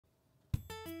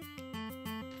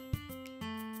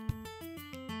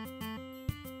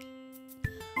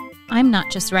I'm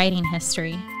not just writing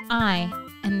history, I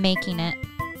am making it.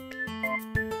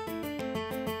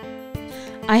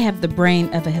 I have the brain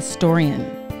of a historian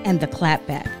and the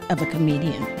clapback of a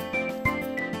comedian.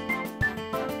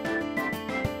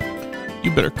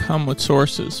 You better come with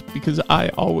sources, because I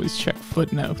always check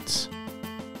footnotes.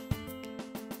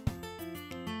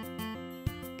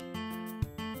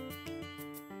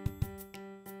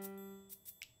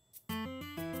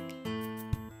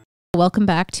 Welcome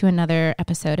back to another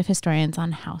episode of Historians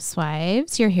on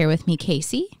Housewives. You're here with me,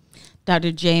 Casey.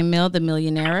 Dr. J. Mill, the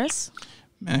millionaires.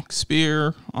 Max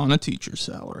Spear on a teacher's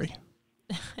salary.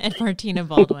 And Martina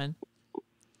Baldwin.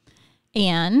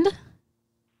 And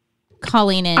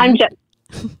calling in. I'm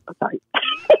sorry.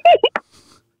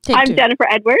 I'm Jennifer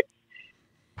Edwards.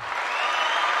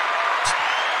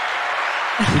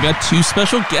 We got two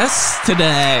special guests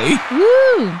today.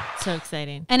 Woo! So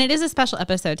exciting. And it is a special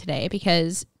episode today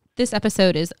because this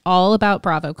episode is all about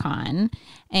Bravocon,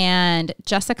 and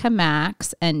Jessica,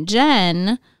 Max, and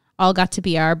Jen all got to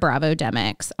be our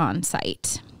Bravo-demics on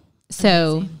site.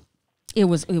 So it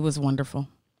was wonderful.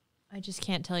 I just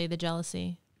can't tell you the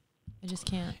jealousy. I just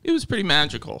can't. It was pretty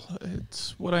magical.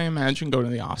 It's what I imagine going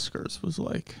to the Oscars was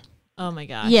like. Oh my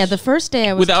gosh. Yeah, the first day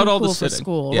I was Without too all the cool for sitting.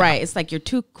 school. Yeah. Right. It's like you're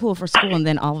too cool for school, and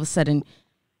then all of a sudden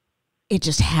it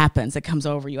just happens. It comes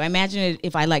over you. I imagine it,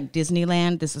 if I liked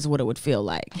Disneyland, this is what it would feel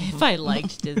like. If I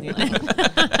liked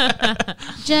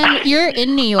Disneyland. Jen, you're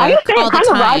in New York I would say all it the kind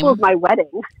of time. rivaled my wedding.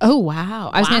 Oh, wow.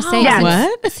 I was going to say, Yeah.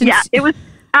 What? Yeah, it was.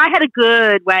 I had a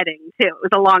good wedding too. It was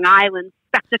a Long Island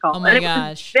spectacle. Oh my and it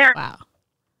gosh. Was a very Wow.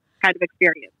 kind of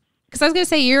experience. Because I was going to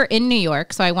say, you're in New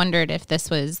York, so I wondered if this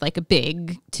was like a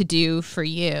big to-do for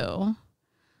you,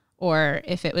 or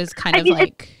if it was kind of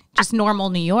like just normal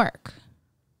New York.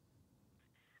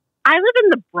 I live in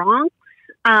the Bronx,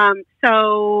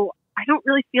 so I don't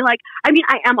really feel like. I mean,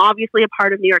 I am obviously a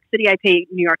part of New York City. I pay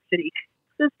New York City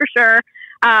taxes for sure,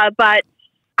 but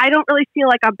I don't really feel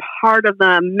like I'm part of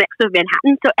the mix of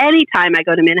Manhattan. So anytime I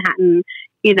go to Manhattan,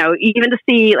 you know, even to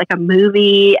see like a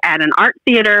movie at an art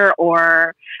theater,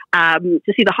 or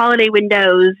to see the holiday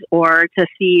windows, or to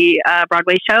see a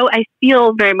Broadway show, I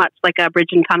feel very much like a bridge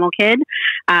and tunnel kid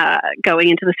going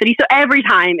into the city. So every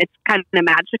time it's kind of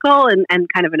magical and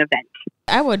kind of an event.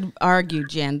 I would argue,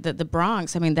 Jen, that the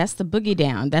Bronx, I mean, that's the boogie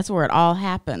down. That's where it all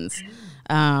happens.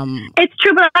 It's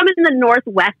true, but I'm in the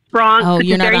Northwest Bronx. Oh, which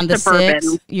you're is not very on the suburban.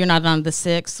 6? You're not on the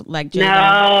 6 like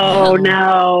J-Lo?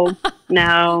 No.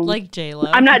 Like J-Lo.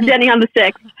 I'm not Jenny on the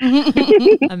 6.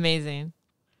 Amazing.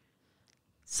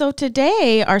 So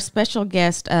today, our special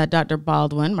guest, Dr.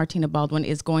 Baldwin, Martina Baldwin,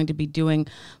 is going to be doing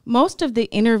most of the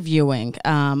interviewing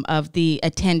of the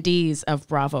attendees of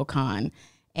Bravocon.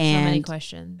 And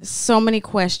So many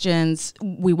questions.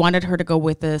 We wanted her to go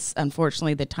with us.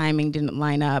 Unfortunately, the timing didn't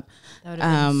line up. That would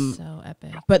have been so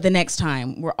epic. But the next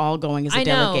time, we're all going as a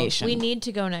delegation. We need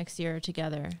to go next year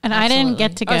together. And I didn't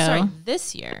get to go. Oh, sorry.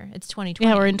 This year. It's 2020.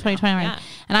 Yeah, we're in 2020. Right? Yeah.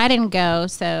 And I didn't go,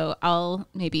 so I'll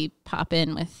maybe pop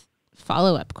in with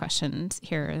follow-up questions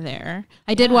here or there.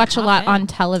 I did watch a lot on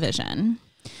television.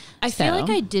 I feel like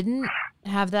I didn't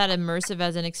have that immersive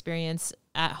as an experience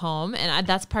at home. And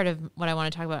that's part of what I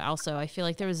want to talk about also. I feel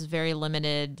like there was very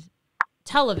limited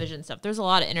television stuff. There's a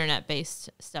lot of internet-based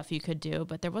stuff you could do,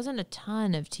 but there wasn't a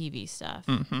ton of TV stuff.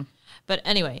 Mm-hmm. But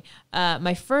anyway,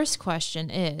 my first question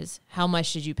is, how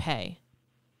much did you pay?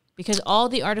 Because all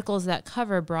the articles that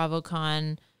cover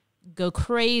Bravocon go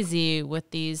crazy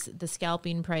with the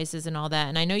scalping prices and all that.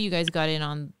 And I know you guys got in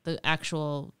on the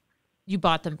actual, you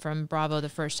bought them from Bravo the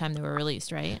first time they were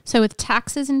released, right? So with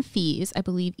taxes and fees, I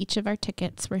believe each of our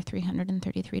tickets were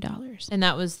 $333. And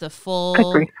that was the full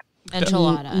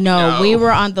enchilada. No, we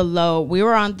were on the low. We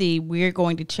were on the we're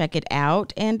going to check it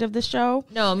out end of the show.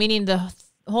 No, meaning the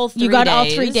whole 3 days. You got all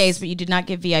 3 days, but you did not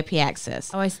get VIP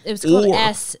access. Oh, it was called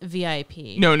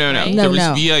SVIP. No. Right? There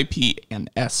was VIP and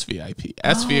SVIP.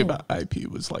 SVIP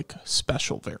was like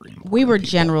special variant. We were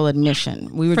general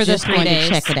admission. We were For the just 3 going days.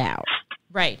 to check it out.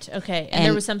 Right. Okay. And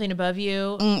there was something above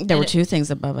you. There were 2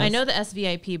 things above us. I know the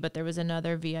SVIP, but there was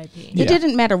another VIP. It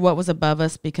didn't matter what was above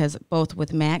us because both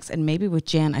with Max and maybe with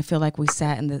Jen, I feel like we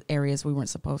sat in the areas we weren't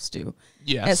supposed to.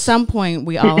 Yes. At some point,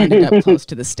 we all ended up close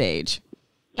to the stage.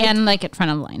 And like at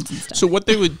front of lines and stuff. So what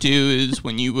they would do is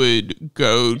when you would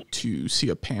go to see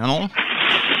a panel,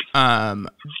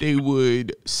 they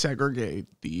would segregate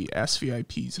the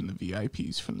SVIPs and the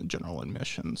VIPs from the general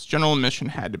admissions. General admission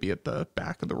had to be at the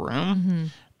back of the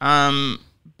room.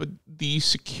 But the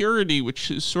security, which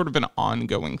is sort of an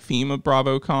ongoing theme of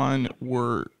Bravocon,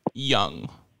 were young,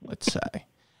 let's say,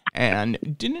 and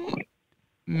didn't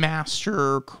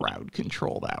master crowd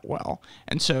control that well.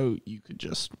 And so you could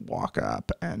just walk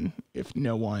up, and if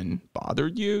no one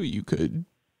bothered you, you could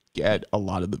get a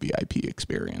lot of the VIP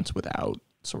experience without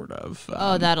sort of...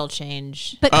 that'll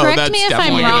change. But correct me if I'm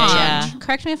definitely wrong. gonna change.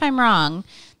 Correct me if I'm wrong.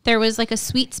 There was like a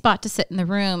sweet spot to sit in the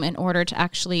room in order to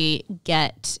actually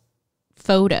get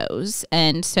photos.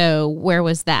 And so where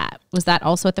was that? Was that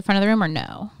also at the front of the room or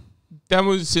no? That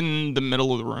was in the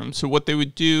middle of the room. So what they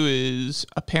would do is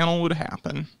a panel would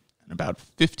happen. And about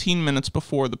 15 minutes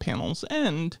before the panels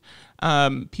end,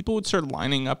 people would start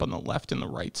lining up on the left and the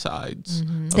right sides.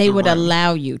 of They the would room.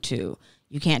 allow you to.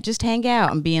 You can't just hang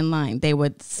out and be in line. They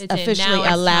would say, officially "Now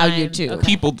it's allow you time." to. Okay.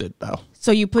 People did, though.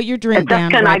 So you put your drink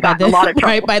down Jessica and I right by, got in a lot of trouble.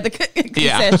 right by the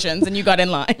concessions, and you got in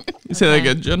line. Say that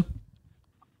again, Jen.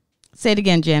 Say it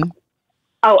again, Jen.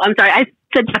 Oh, I'm sorry. I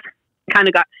said Jessica kind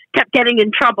of kept getting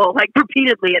in trouble like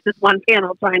repeatedly at this one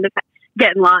panel trying to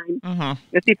get in line. Mm-hmm.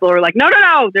 Because people were like, no,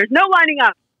 there's no lining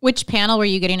up. Which panel were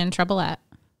you getting in trouble at?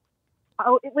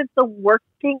 Oh, it was the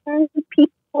working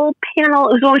people panel.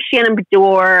 It was one with Shannon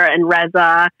Bedore and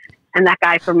Reza and that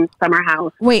guy from Summer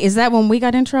House. Wait, is that when we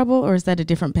got in trouble, or is that a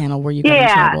different panel where you got in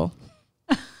Yeah. trouble?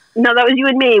 No, that was you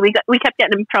and me. We kept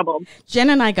getting in trouble. Jen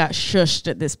and I got shushed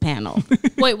at this panel.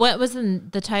 Wait, what was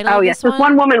the title? Oh, of yes. this This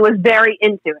one woman was very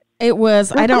into it. It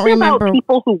was, I don't Something about remember.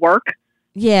 people who work.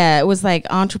 Yeah, it was like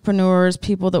entrepreneurs,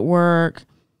 people that work.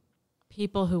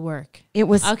 People who work. It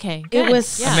was Okay, It good.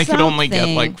 was, Yeah. And they could only get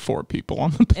something. like 4 people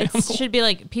on the panel. It should be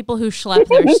like people who schlep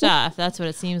their stuff. That's what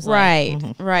it seems like.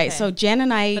 right, right. Okay. So Jen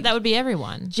and I, But that would be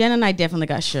everyone. Jen and I definitely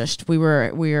got shushed. We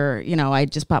were, you know, I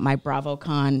just bought my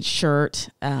Bravocon shirt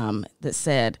that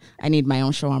said I need my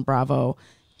own show on Bravo.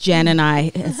 Jen and I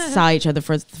saw each other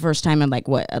for the first time in like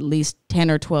at least 10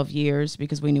 or 12 years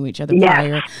because we knew each other Yeah.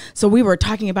 prior. So we were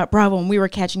talking about Bravo and we were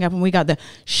catching up and we got the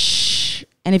shh.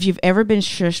 And if you've ever been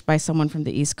shushed by someone from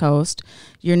the East Coast,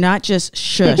 you're not just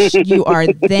shushed. You are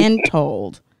then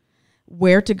told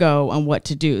where to go and what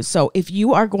to do. So if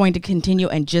you are going to continue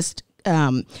and just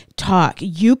talk,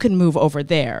 you can move over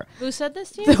there. Who said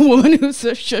this to you? The woman who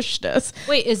shushed us.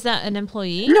 Wait, is that an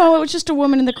employee? No, it was just a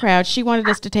woman in the crowd. She wanted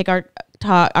us to take our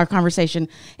conversation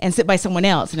and sit by someone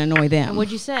else and annoy them. And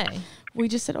what'd you say? We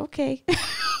just said, okay.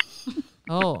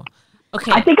 Oh,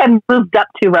 okay. I think I moved up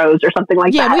 2 rows or something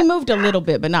like Yeah, that. we moved a little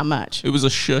bit, but not much. It was a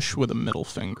shush with a middle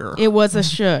finger. It was a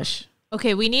shush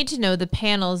Okay, we need to know the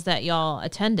panels that y'all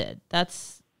attended.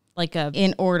 That's like a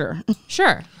in order.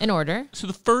 sure in order. So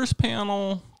the first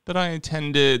panel that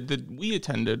we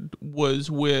attended, was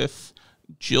with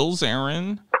Jill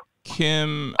Zarin,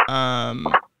 Kim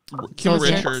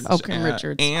Richards, Oh, Kim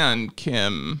Richards. and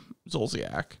Kim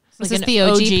Zolciak, Was Like this an the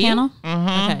OG, OG? panel?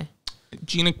 Okay.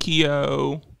 Gina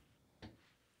Keogh,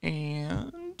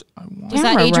 and I want Was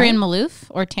that Tamra, Adrienne right? Malouf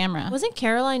or Tamra? Wasn't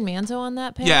Caroline Manzo on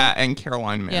that panel? yeah, and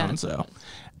Caroline Yeah. Manzo.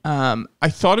 I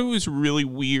thought it was really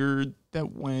weird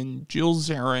that when Jill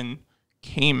Zarin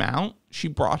came out, she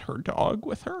brought her dog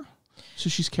with her. So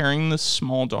she's carrying this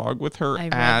small dog with her I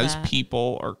read as that.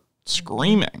 people are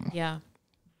screaming. Yeah.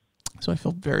 So I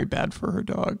feel very bad for her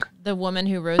dog. The woman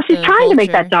who wrote She's the trying to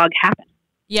make Vulture- that dog happen.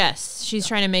 Yes, she's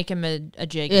trying to make him a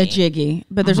jiggy. A jiggy,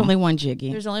 but there's only one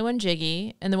jiggy. There's only one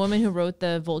jiggy, and the woman who wrote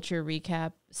the Vulture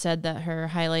recap said that her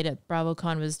highlight at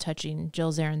Bravocon was touching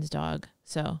Jill Zarin's dog.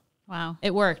 So Wow.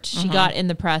 it worked. She got in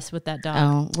the press with that dog.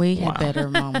 Oh, we had better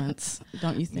moments,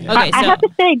 don't you think? Okay, I so have to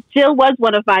say, Jill was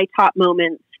one of my top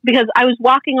moments because I was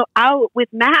walking out with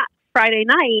Matt Friday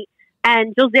night,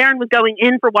 and Jill Zarin was going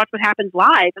in for Watch What Happens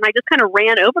Live, and I just kind of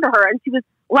ran over to her, and she was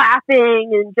laughing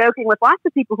and joking with lots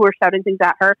of people who were shouting things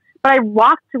at her. But I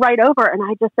walked right over, and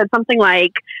I just said something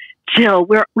like, "Jill,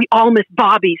 we all miss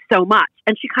Bobby so much,"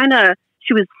 and she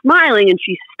was smiling, and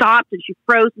she stopped, and she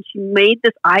froze, and she made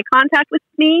this eye contact with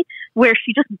me where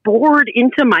she just bored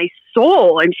into my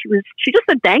soul, and she just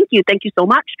said thank you so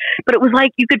much. But it was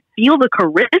like you could feel the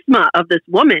charisma of this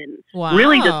woman. Wow.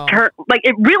 Really just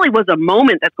it really was a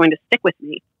moment that's going to stick with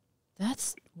me.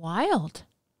 that's wild.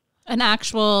 An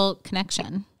actual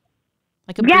connection.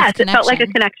 Like a Yes, brief it felt like a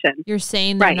connection. connection. You're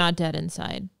saying they're Right. not dead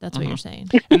inside. That's what you're saying.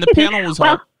 And the panel was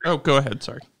Well- all... Oh, go ahead.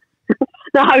 Sorry.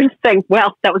 No, I was just saying,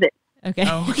 well, that was it. Okay.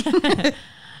 Oh,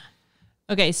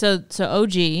 Okay, so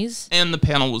OGs. and the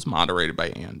panel was moderated by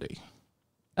Andy.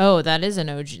 Oh, that is an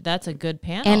OG. That's a good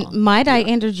panel. And might I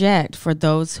interject for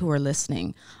those who are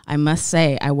listening? I must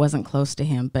say I wasn't close to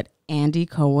him, but Andy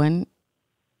Cohen,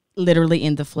 literally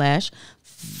in the flesh,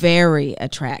 very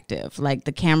attractive. Like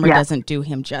the camera Yeah. doesn't do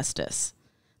him justice.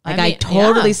 Like I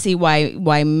totally see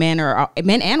why men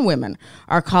and women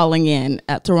are calling in,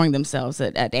 throwing themselves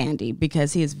at Andy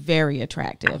because he is very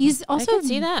attractive. He's also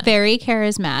see that. very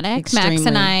charismatic. Extremely. Max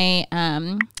and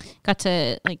I got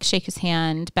to like shake his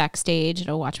hand backstage at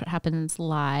a Watch What Happens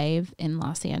Live in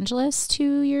Los Angeles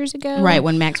 2 years ago. Right,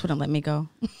 when Max wouldn't let me go.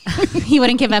 He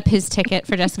wouldn't give up his ticket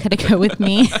for Jessica to go with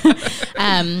me.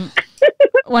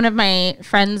 One of my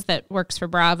friends that works for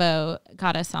Bravo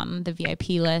got us on the VIP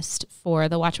list for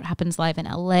the Watch What Happens Live in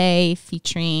LA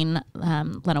featuring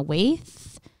Lena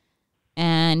Waithe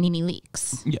and Nene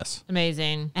Leakes. Yes.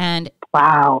 Amazing. And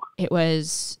Wow. it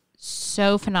was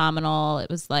so phenomenal. It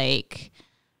was like...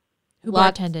 Who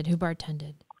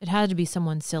bartended? It had to be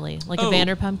someone silly, like a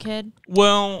Vanderpump Kid.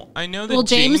 Well, I know that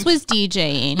James was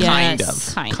DJing.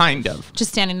 Kind of.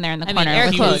 Just standing there in the I corner. mean, air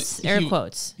with quotes. his- Air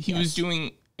quotes. He was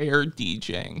doing air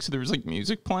DJing, so there was like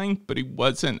music playing, but he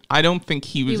wasn't. I don't think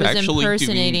he was actually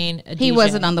impersonating a DJ. He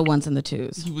wasn't on the ones and the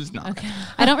twos. He was not. Okay.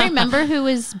 I don't remember who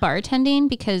was bartending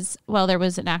because, well, there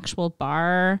was an actual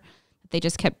bar that they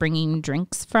just kept bringing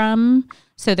drinks from.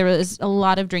 So there was a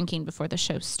lot of drinking before the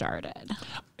show started.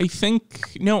 I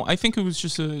think it was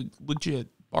just a legit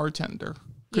bartender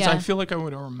because I feel like I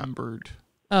would have remembered.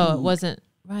 Oh, it wasn't.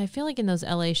 Well, I feel like in those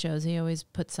LA shows, he always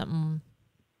put some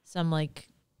like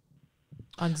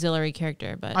auxiliary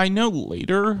character. But I know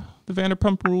later the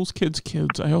Vanderpump Rules kids.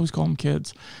 I always call them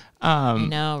kids. I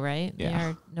know, right? Yeah. They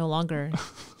are no longer.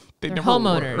 They're never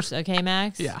homeowners. were. Okay,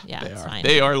 Max. Yeah, yeah, they it's are. fine.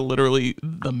 They are literally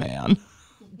the man.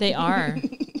 They are.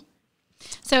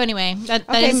 So anyway,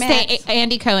 Okay, Max.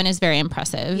 Andy Cohen is very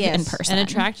impressive Yes. in person. And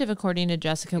attractive, according to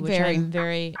Jessica, which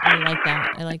Very. I like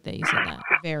that. I like that you said that.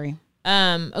 Very.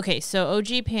 Okay, so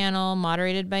OG panel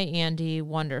moderated by Andy,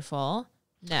 wonderful.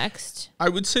 Next, I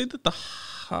would say that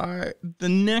the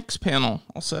next panel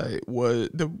I'll say was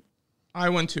I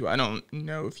went to. I don't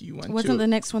know if you went to. Wasn't the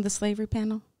next one the slavery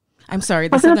panel? I'm sorry,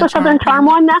 the Wasn't the Southern Charm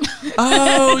one now?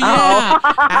 Oh, yeah.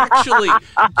 Actually,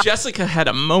 Jessica had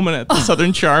a moment at the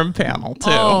Southern Charm panel,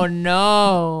 too. oh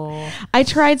no, I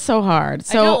tried so hard.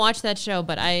 I don't So watch that show,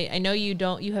 but I know you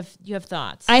don't. You have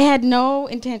thoughts. I had no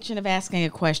intention of asking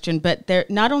a question, but there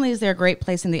not only is there a great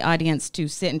place in the audience to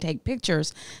sit and take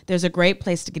pictures, there's a great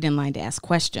place to get in line to ask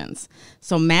questions.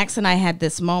 So Max and I had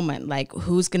this moment, like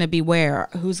who's going to be where,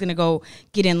 who's going to go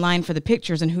get in line for the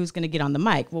pictures, and who's going to get on the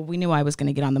mic. Well, we knew I was going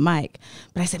to get on the mic,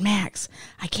 but I said, Max,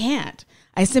 I can't.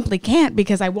 I simply can't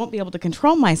because I won't be able to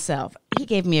control myself. He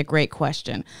gave me a great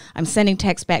question. I'm sending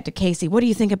text back to Casey. What do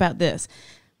you think about this?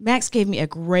 Max gave me a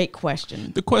great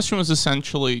question. The question was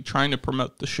essentially trying to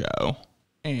promote the show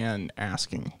and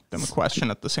asking them a question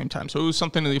at the same time. So it was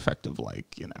something to the effect of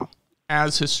like,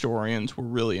 as historians, we're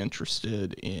really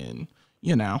interested in,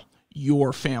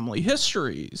 your family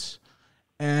histories.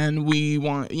 And we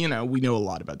want, we know a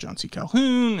lot about John C.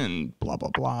 Calhoun and blah,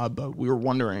 blah, blah, but we were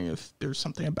wondering if there's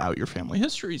something about your family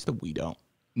histories that we don't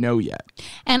know yet.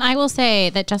 And I will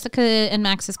say that Jessica and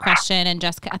Max's question and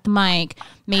Jessica at the mic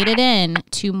made it in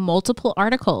to multiple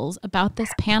articles about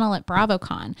this panel at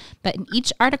Bravocon. But in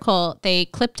each article, they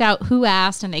clipped out who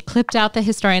asked and they clipped out the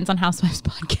Historians on Housewives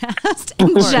podcast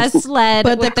and just led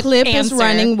But with the clip is answer.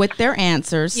 running with their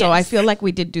answers. So I Yes. feel like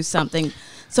we did do something.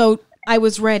 So I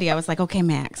was ready. I was like, okay,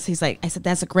 Max. I said,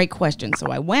 that's a great question. So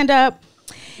I went up.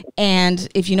 And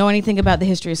if you know anything about the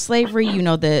history of slavery, you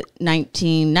know that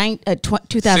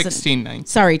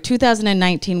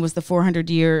 2019 was the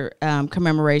 400-year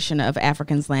commemoration of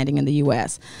Africans landing in the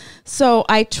U.S. So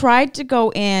I tried to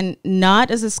go in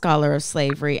not as a scholar of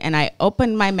slavery, and I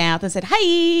opened my mouth and said,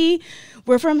 hi,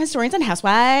 we're from Historians and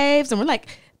Housewives, and we're like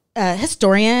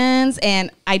historians.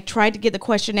 And I tried to get the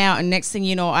question out, and next thing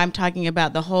you know, I'm talking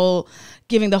about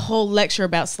giving the whole lecture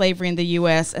about slavery in the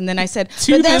U.S. And then I said,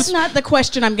 but that's not the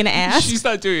question I'm going to ask. She's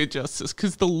not doing it justice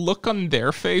because the look on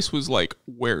their face was like,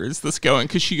 where is this going?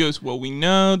 Because she goes, well, we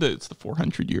know that it's the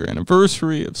 400-year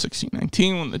anniversary of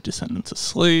 1619 when the descendants of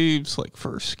slaves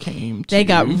first came to They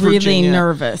got Virginia. really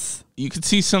nervous. You could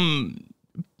see some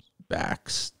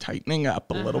backs tightening up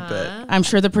a little bit. I'm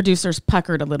sure the producers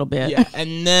puckered a little bit. Yeah,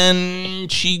 and then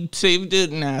she saved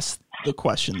it and asked the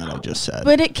question that I just said.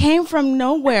 But it came from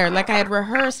nowhere. Like I had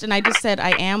rehearsed and I just said,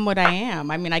 I am what I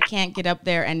am. I mean, I can't get up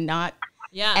there and not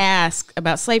ask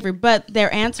about slavery. But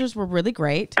their answers were really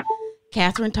great.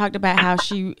 Catherine talked about how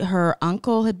her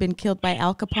uncle had been killed by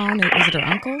Al Capone. Was it her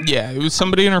uncle? Yeah, it was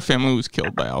somebody in her family who was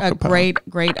killed by Al Capone. A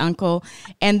great uncle.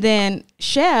 And then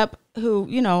Shep, who,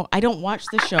 I don't watch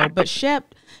the show, but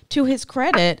Shep, to his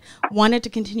credit, wanted to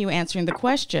continue answering the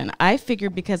question. I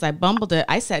figured because I bumbled it,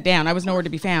 I sat down. I was nowhere to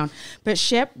be found. But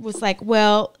Shep was like,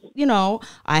 well,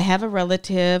 I have a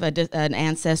relative, an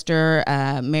ancestor,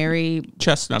 Mary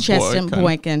Chestnut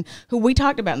Boykin, who we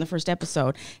talked about in the first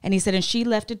episode. And he said, and she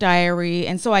left a diary.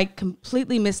 And so I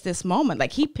completely missed this moment.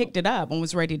 Like, he picked it up and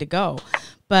was ready to go.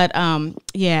 But,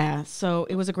 so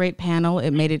it was a great panel.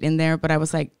 It made it in there. But I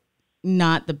was like,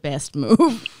 not the best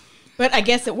move. But I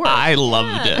guess it worked. I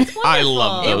loved it. I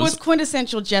loved those. It was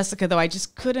quintessential Jessica, though. I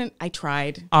just couldn't. I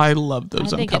tried. I love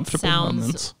those I think uncomfortable it sounds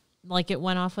moments. like it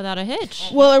went off without a hitch.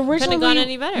 Well, Couldn't originally have gone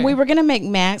any better. we were going to make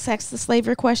Max ask the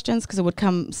slavery questions because it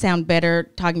would sound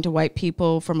better talking to white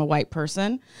people from a white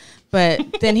person.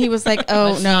 But then he was like,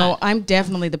 oh, no, I'm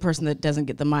definitely the person that doesn't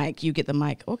get the mic. You get the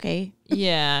mic. Okay.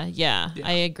 Yeah.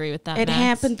 I agree with that. It Max.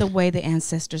 happened the way the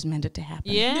ancestors meant it to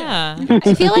happen. Yeah.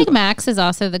 I feel like Max is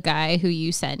also the guy who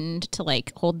you send to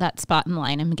like hold that spot in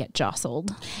line and get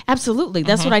jostled. Absolutely.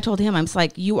 That's what I told him. I'm just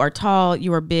like, you are tall,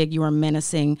 you are big, you are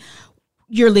menacing.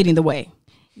 You're leading the way.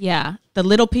 Yeah. The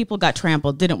little people got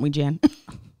trampled, didn't we, Jen?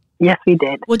 Yes, we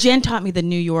did. Well, Jen taught me the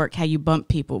New York, how you bump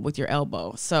people with your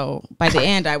elbow. So by the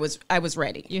end, I was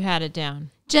ready. You had it down.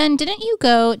 Jen, didn't you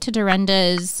go to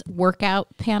Dorinda's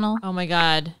workout panel? Oh my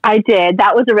God. I did.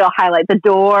 That was a real highlight. The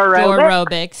door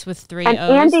aerobics with 3 and O's.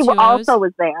 Andy 2 O's. also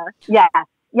was there. Yeah.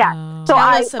 Oh. So Tell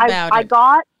I us about I it.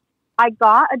 got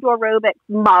a Dorobics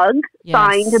mug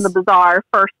signed in the bazaar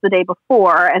first the day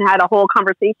before, and had a whole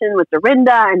conversation with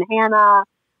Dorinda and Hannah,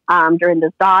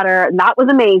 Dorinda's daughter, and that was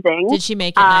amazing. Did she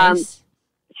make it nice?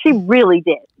 She really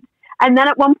did. And then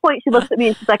at one point she looks at me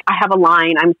and she's like, I have a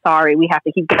line. I'm sorry. We have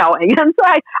to keep going. And so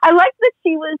I liked that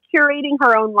she was curating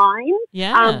her own lines.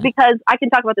 Yeah. Because I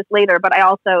can talk about this later, but I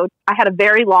had a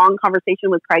very long conversation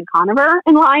with Craig Conover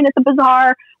in line at the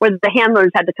bazaar where the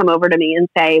handlers had to come over to me and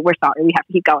say, we're sorry, we have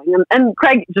to keep going. And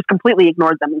Craig just completely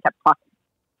ignored them and kept talking.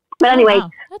 But anyway,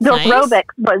 the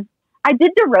aerobics I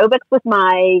did aerobics with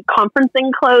my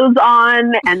conferencing clothes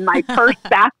on and my first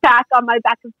backpack on my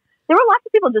back. There were lots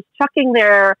of people just chucking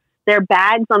their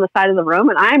bags on the side of the room,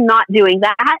 and I'm not doing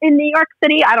that in New York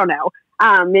City. I don't know.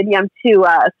 Maybe I'm too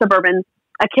suburban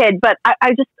a kid, but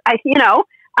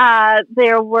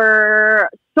there were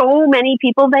so many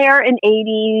people there in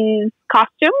 80s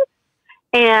costumes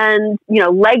and,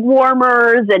 leg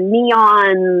warmers and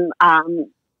neon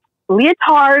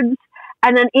leotards.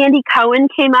 And then Andy Cohen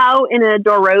came out in a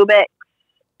Dorobic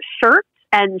shirt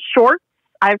and shorts.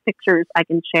 I have pictures I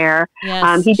can share.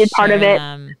 Yes, he did part of it.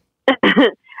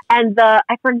 And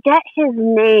I forget his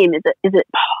name. Is it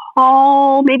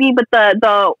Paul? Maybe, but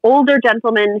the older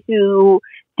gentleman who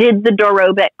did the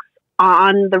Dorobics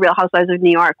on the Real Housewives of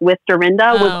New York with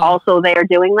Dorinda was also there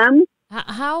doing them.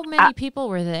 How many people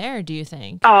were there, do you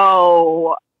think?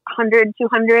 100,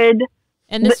 200.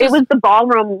 And it was the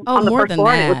ballroom on the more first than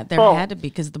floor. that. There had to be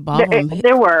because the ballroom.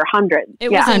 There were hundreds. It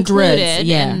was included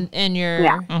yeah. in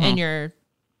your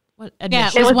what? Yeah,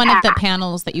 it was one of the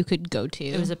panels that you could go to.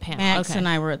 It was a panel. Max and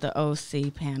I were at the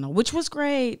OC panel, which was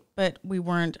great, but we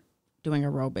weren't doing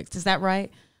aerobics. Is that right?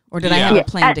 Or did I have a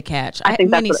plane to catch? I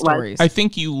think many that's what it stories. I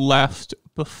think you left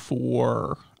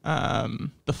before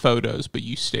the photos, but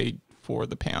you stayed for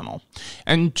the panel.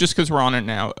 And just because we're on it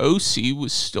now, OC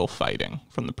was still fighting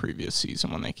from the previous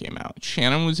season when they came out.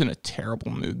 Shannon was in a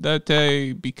terrible mood that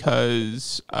day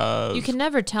because of... You can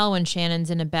never tell when Shannon's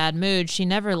in a bad mood. She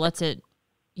never lets it,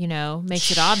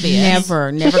 makes it obvious.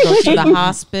 Never goes to the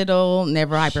hospital,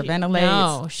 never hyperventilates.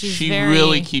 No, she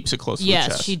really keeps it close to the chest.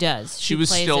 Yes, she does. She was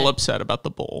still upset about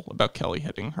the bowl, about Kelly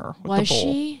hitting her with Was the bowl.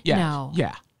 she? Yeah. No.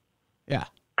 Yeah.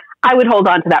 I would hold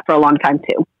on to that for a long time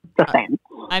too. Just saying.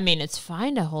 I mean, it's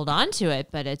fine to hold on to it,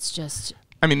 but it's just...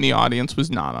 I mean, the audience was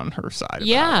not on her side.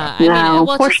 Yeah,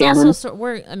 poor it's Shannon. also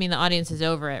the audience is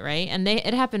over it, right? And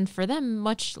it happened for them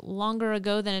much longer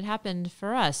ago than it happened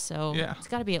for us. So it's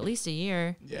got to be at least a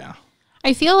year. Yeah.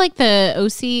 I feel like the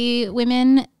OC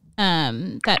women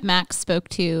that Max spoke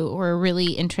to were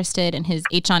really interested in his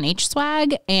HonH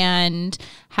swag and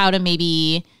how to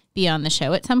maybe be on the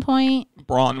show at some point.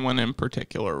 Bronwyn in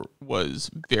particular was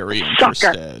very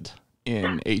interested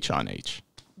in HonH.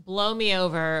 Blow me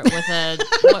over with a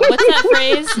what's that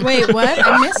phrase? Wait, what?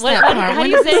 I missed that part. How When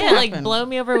do you did say this it? Like happen? blow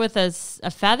me over with a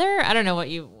feather? I don't know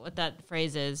what that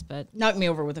phrase is, but Knock me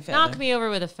over with a feather. knock me over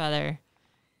with a feather.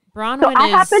 Bronwyn So I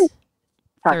is happened.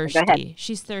 Sorry, go ahead. thirsty.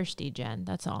 She's thirsty, Jen.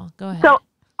 That's all. Go ahead. So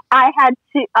I had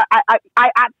to. I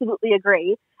absolutely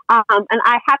agree. And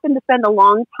I happened to spend a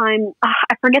long time.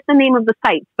 I forget the name of the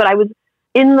sites, but I was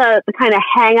in the kind of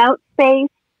hangout space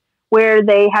where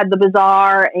they had the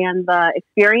bazaar and the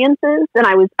experiences. And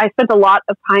I spent a lot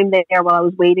of time there while I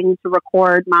was waiting to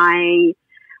record my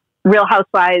Real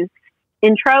Housewives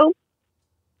intro.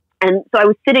 And so I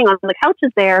was sitting on the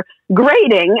couches there,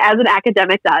 grading as an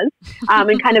academic does,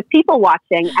 and kind of people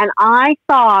watching. And I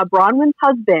saw Bronwyn's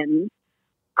husband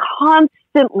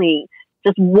constantly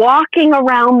just walking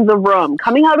around the room,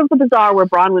 coming out of the bazaar where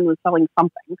Bronwyn was selling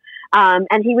something.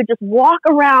 And he would just walk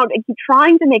around and keep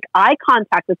trying to make eye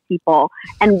contact with people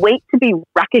and wait to be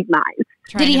recognized.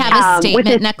 Did he have a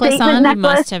statement necklace on? He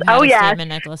must have had a statement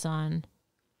necklace on.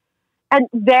 And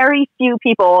very few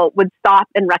people would stop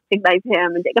and recognize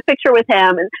him and take a picture with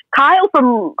him. And Kyle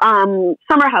from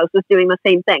Summer House was doing the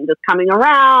same thing, just coming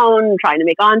around, trying to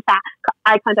make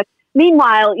eye contact.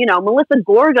 Meanwhile, Melissa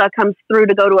Gorga comes through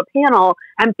to go to a panel,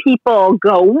 and people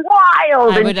go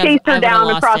wild and chase her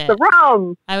down across the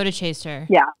room. I would have chased her.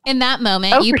 Yeah. In that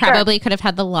moment, you probably could have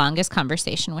had the longest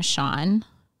conversation with Sean.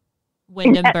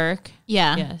 Wyndham Burke.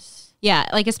 Yeah. Yes. Yeah,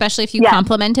 like especially if you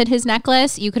complimented his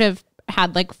necklace, you could have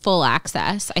had like full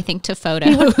access, I think, to photos.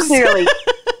 He was clearly,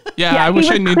 I wish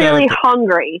I knew clearly that.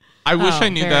 Hungry. I wish I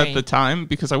knew that at the time,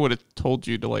 because I would have told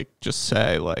you to like just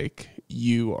say like,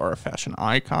 you are a fashion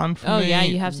icon for me. Oh yeah,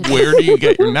 you have to. Where do you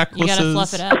get your necklaces? You gotta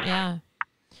fluff it up. Yeah.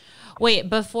 Wait,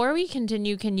 before we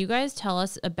continue, can you guys tell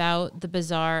us about the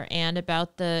bazaar and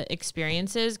about the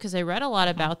experiences? Because I read a lot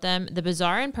about them. The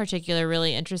bazaar in particular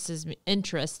really interests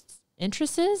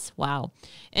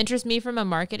me from a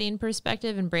marketing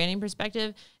perspective and branding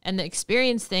perspective. And the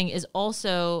experience thing is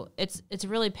also, it's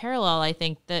really parallel. I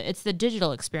think it's the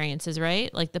digital experiences,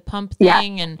 right? Like the pump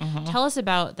thing. And tell us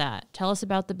about that. Tell us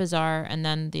about the bazaar and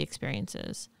then the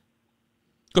experiences.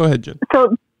 Go ahead, Jen.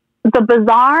 So the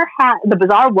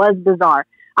bazaar was bizarre.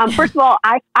 First of all,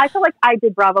 I feel like I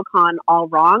did Bravocon all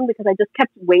wrong because I just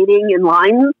kept waiting in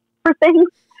line for things.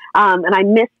 And I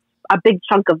missed a big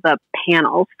chunk of the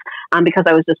panels because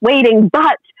I was just waiting.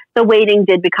 But the waiting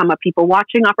did become a people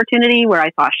watching opportunity where I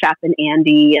saw Chef and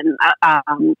Andy and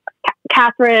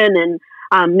Catherine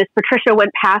and Miss Patricia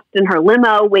went past in her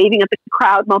limo waving at the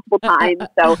crowd multiple times.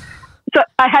 So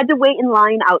I had to wait in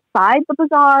line outside the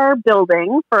bazaar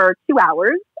building for 2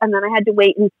 hours. And then I had to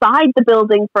wait inside the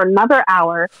building for another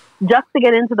hour just to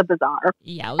get into the bazaar.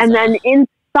 Yowza. And then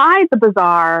inside the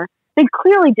bazaar, they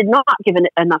clearly did not give it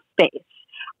enough space.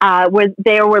 Where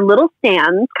there were little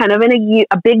stands, kind of in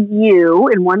a big U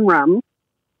in one room,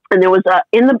 and there was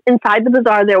inside the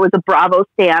bazaar there was a Bravo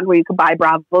stand where you could buy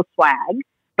Bravo swag,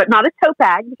 but not a tote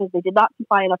bag because they did not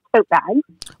supply enough tote bags.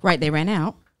 Right, they ran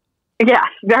out. Yeah,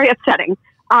 very upsetting.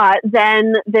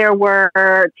 Then there were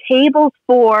tables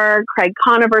for Craig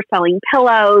Conover selling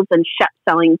pillows and Shep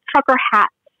selling trucker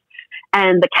hats.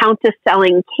 And the Countess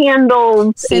selling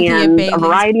candles and a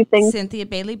variety of things. Cynthia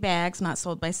Bailey bags, not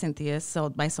sold by Cynthia,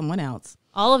 sold by someone else.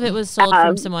 All of it was sold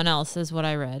from someone else, is what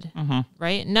I read.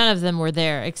 Right? None of them were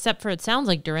there, except for it sounds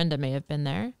like Dorinda may have been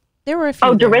there. There were a few.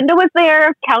 Oh, Dorinda was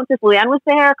there. Countess Leanne was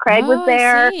there. Craig was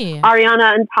there.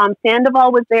 Ariana and Tom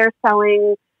Sandoval was there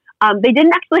selling. They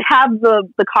didn't actually have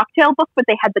the cocktail book, but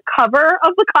they had the cover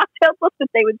of the cocktail book that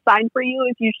they would sign for you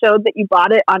if you showed that you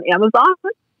bought it on Amazon.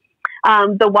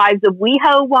 The Wives of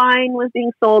WeHo wine was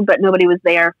being sold, but nobody was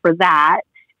there for that.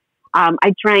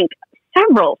 I drank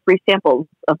several free samples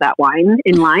of that wine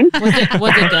in line. Was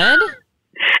it good?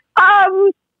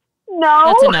 No.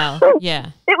 That's a no. Yeah.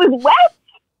 It was wet.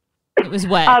 It was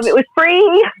wet. It was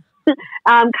free.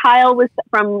 Kyle was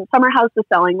from Summer House was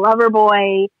selling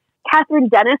Loverboy. Catherine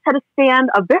Dennis had a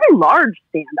stand, a very large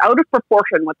stand, out of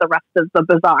proportion with the rest of the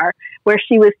bazaar, where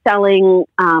she was selling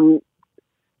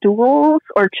stools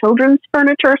or children's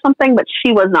furniture or something, but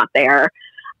she was not there.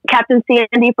 Captain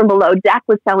Sandy from Below Deck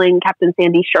was selling Captain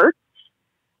Sandy shirts.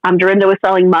 Dorinda was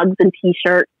selling mugs and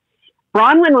T-shirts.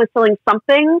 Bronwyn was selling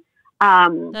something.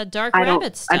 That dark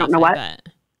rabbit stuff. I don't know what.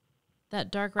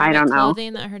 That dark rabbit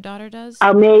clothing that her daughter does.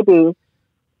 Oh, maybe.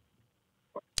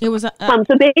 It was.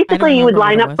 So basically, you would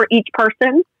line up for each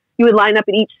person. You would line up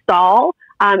at each stall,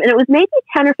 and it was maybe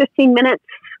 10 or 15 minutes,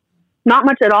 not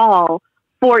much at all,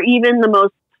 for even the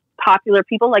most popular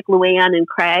people like Luann and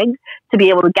Craig to be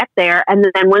able to get there. And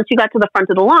then once you got to the front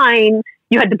of the line,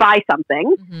 you had to buy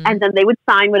something, and then they would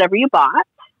sign whatever you bought.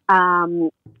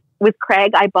 With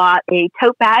Craig, I bought a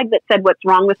tote bag that said, "What's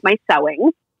wrong with my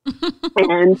sewing?"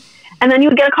 and then you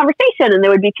would get a conversation, and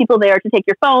there would be people there to take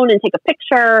your phone and take a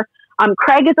picture.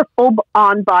 Craig is a full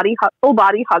body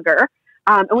hugger.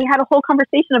 And we had a whole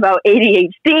conversation about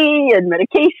ADHD and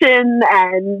medication,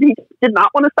 and he did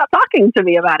not want to stop talking to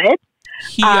me about it.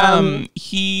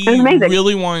 He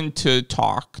really wanted to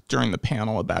talk during the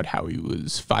panel about how he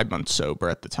was 5 months sober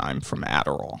at the time from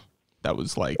Adderall. That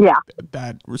was like, Yeah.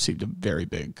 that received a very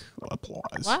big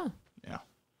applause. Wow. Yeah.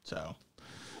 So.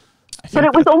 But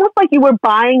it was almost like you were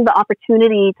buying the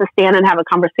opportunity to stand and have a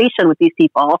conversation with these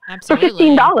people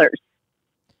Absolutely. for $15.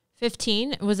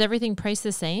 15? Was everything priced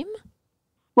the same?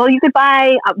 Well, you could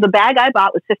buy the bag I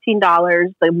bought was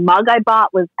 $15. The mug I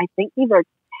bought was, I think, either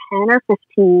 10 or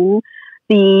 15.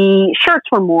 The shirts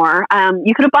were more.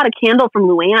 You could have bought a candle from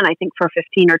Luann, I think, for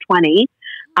 15 or 20.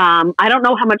 I don't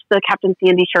know how much the Captain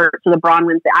Sandy shirts or the Braun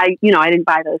ones. I didn't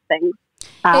buy those things.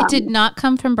 It did not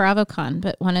come from Bravocon,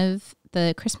 but one of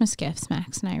the Christmas gifts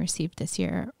Max and I received this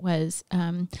year was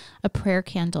a prayer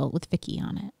candle with Vicky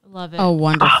on it. Love it. Oh,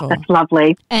 wonderful. Oh, that's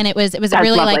lovely. And it was That's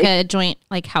really lovely. like a joint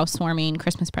like housewarming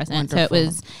Christmas present.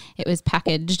 Wonderful. So it was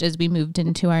packaged as we moved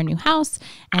into our new house,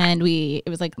 and it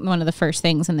was like one of the first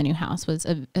things in the new house was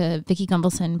a Vicky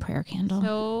Gumbelson prayer candle.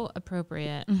 So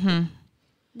appropriate. Mm-hmm.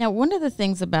 Now, one of the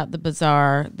things about the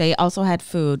bazaar, they also had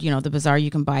food. You know, the bazaar, you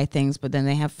can buy things, but then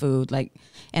they have food,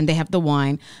 and they have the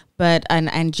wine. But,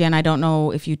 and Jen, I don't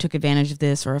know if you took advantage of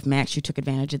this or if Max, you took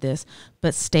advantage of this,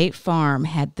 but State Farm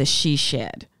had the she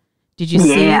shed. Did you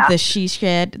see the she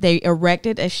shed? They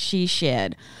erected a she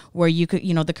shed where you could,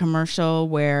 the commercial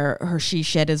where her she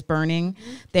shed is burning.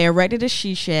 Mm-hmm. They erected a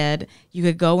she shed. You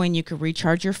could go in, you could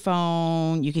recharge your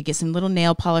phone. You could get some little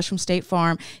nail polish from State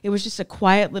Farm. It was just a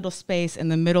quiet little space in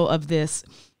the middle of this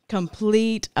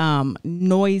complete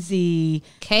noisy,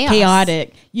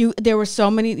 chaotic. There were so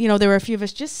many, there were a few of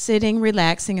us just sitting,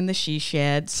 relaxing in the she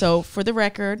shed. So for the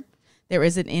record, there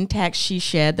is an intact she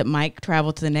shed that might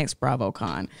travel to the next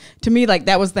Bravocon. To me,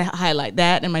 that was the highlight.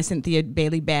 That and my Cynthia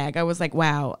Bailey bag. I was like,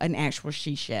 wow, an actual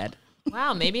she shed.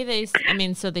 Wow, maybe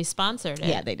so they sponsored it.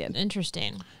 Yeah, they did.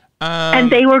 Interesting.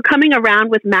 And they were coming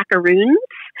around with macaroons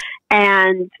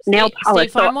and nail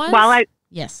polish. State Farm was?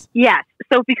 Yes. Yes.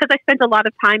 So because I spent a lot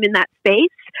of time in that space,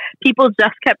 people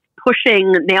just kept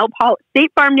pushing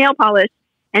State Farm nail polish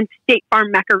and State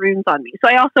Farm macaroons on me. So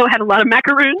I also had a lot of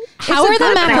macaroons. How are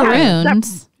the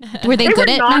macaroons? Were they good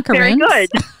at not macaroons? Very good.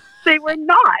 They were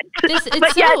not.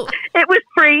 But yet it was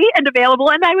free and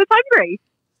available, and I was hungry.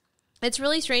 It's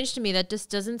really strange to me that just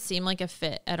doesn't seem like a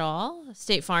fit at all.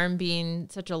 State Farm being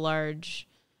such a large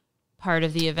part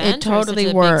of the event. It totally or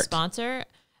such a worked. Big sponsor.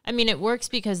 I mean, it works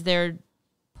because they're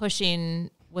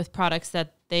pushing with products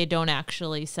that they don't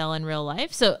actually sell in real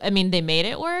life. So, I mean, they made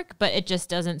it work, but it just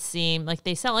doesn't seem like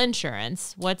they sell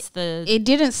insurance. It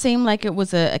didn't seem like it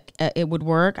was it would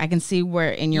work. I can see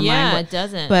where in your mind. Yeah, it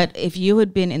doesn't. But if you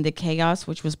had been in the chaos,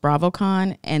 which was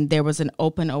Bravocon, and there was an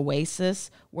open oasis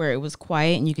where it was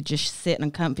quiet and you could just sit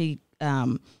in comfy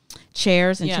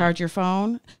chairs and charge your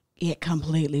phone, it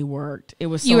completely worked. It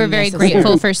was so you were very necessary.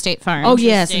 grateful for State Farm. Oh,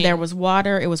 yes. And there was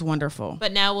water. It was wonderful.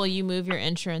 But now will you move your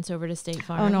insurance over to State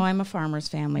Farm? Oh, no, I'm a farmer's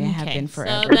family. I have been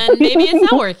forever. So then maybe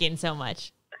it's not working so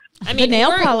much. I mean, the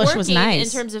nail polish was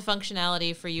nice in terms of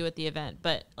functionality for you at the event,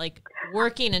 but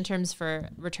working in terms for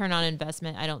return on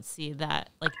investment, I don't see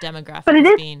that demographic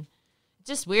as being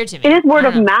just weird to me. It is word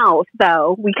of mouth,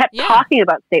 though. We kept talking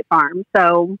about State Farm,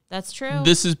 so that's true.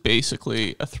 This is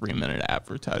basically a 3-minute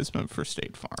advertisement for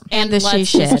State Farm. And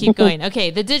let's just keep going. Okay,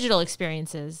 the digital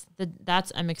experiences.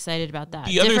 I'm excited about that.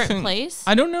 The other Different thing, place.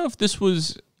 I don't know if this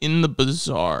was in the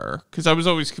bazaar because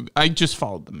I just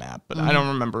followed the map, but I don't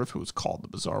remember if it was called the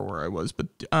bazaar where I was. But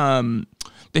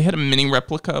they had a mini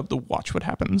replica of the Watch What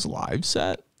Happens live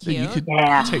set that you could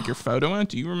take your photo in.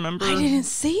 Do you remember? I didn't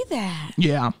see that.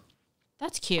 Yeah.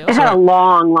 That's cute. It had a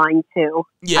long line, too.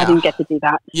 Yeah. I didn't get to do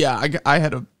that. Yeah, I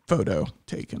had a photo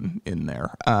taken in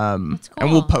there. That's cool.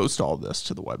 And we'll post all this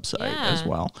to the website as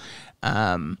well.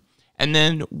 And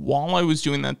then while I was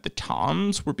doing that, the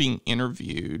Toms were being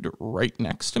interviewed right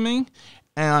next to me.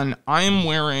 And I am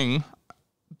wearing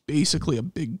basically a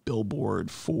big billboard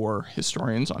for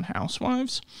historians on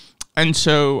Housewives. And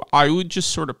so I would just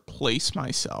sort of place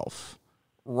myself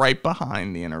right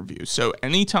behind the interview. So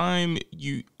anytime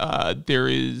there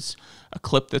is a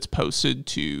clip that's posted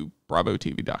to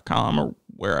bravotv.com or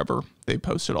wherever they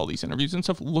posted all these interviews and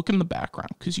stuff, look in the background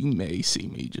because you may see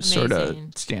me just sort of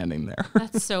standing there.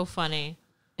 That's so funny.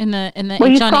 In the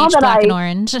H on H black and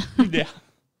orange. Yeah.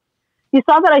 You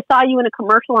saw that I saw you in a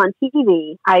commercial on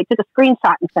TV. I took a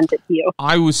screenshot and sent it to you.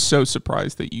 I was so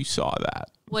surprised that you saw that.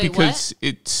 Wait, because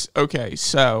it's okay.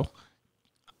 So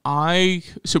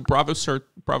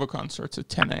Bravocon starts at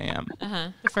 10 a.m.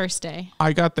 The first day.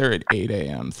 I got there at 8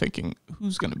 a.m. thinking,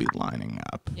 who's going to be lining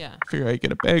up? Yeah. Figure I'd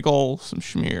get a bagel, some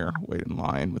schmear, wait in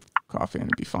line with coffee, and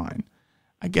it'd be fine.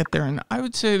 I get there, and I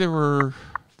would say there were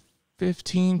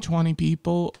 15, 20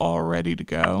 people all ready to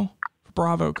go for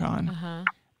Bravocon.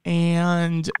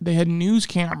 and they had news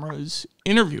cameras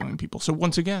interviewing people. So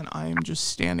once again, I am just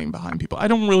standing behind people. I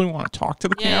don't really want to talk to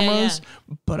the cameras,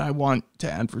 but I want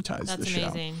to advertise the show.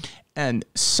 That's amazing. And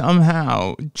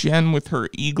somehow Jen, with her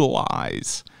eagle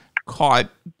eyes, caught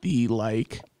the,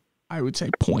 like, I would say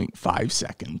 0.5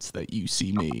 seconds that you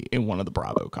see me in one of the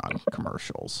Bravocon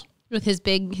commercials. With his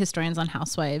big Historians on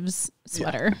Housewives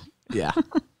sweater. Yeah.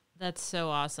 That's so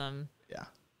awesome. Yeah.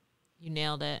 You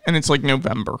nailed it. And it's like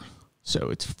November, so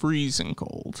it's freezing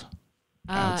cold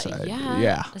outside.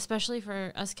 Yeah. Especially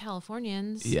for us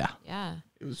Californians. Yeah. Yeah.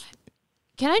 It was.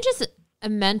 Can I just a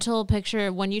mental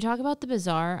picture when you talk about the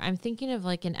bazaar? I'm thinking of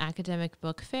like an academic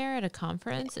book fair at a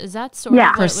conference. Is that sort of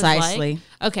what precisely? It was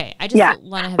like? Okay, I just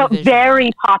want to have a vision.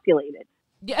 Very populated.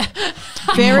 Yeah,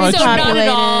 very so populated. Not at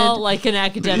all like an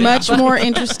academic. Much more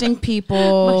interesting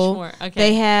people. Much more. Okay.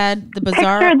 They had the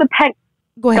bazaar. Picture the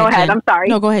Go ahead, Jen. I'm sorry.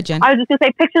 No, go ahead, Jen. I was just going to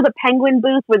say, picture the Penguin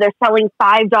booth where they're selling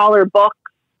 $5 books.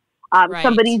 Right.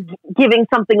 Somebody's giving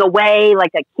something away,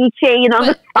 like a keychain on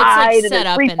the side. It's like set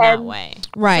up in that way.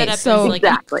 Right. Set up so as like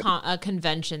exactly. a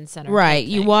convention center. Right.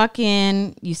 You walk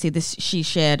in, you see the she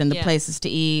shed and the places to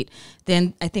eat.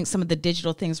 Then I think some of the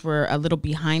digital things were a little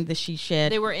behind the she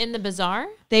shed. They were in the bazaar?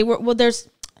 They were, well, there's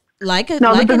like an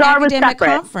academic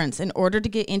conference. In order to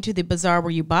get into the bazaar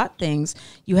where you bought things,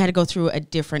 you had to go through a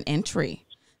different entry.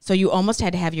 So you almost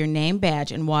had to have your name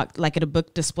badge and walk like at a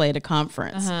book display at a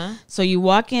conference. So you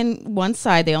walk in one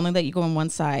side. They only let you go in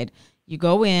one side. You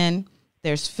go in.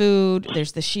 There's food.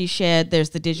 There's the she shed.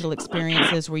 There's the digital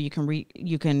experiences where you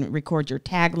can record your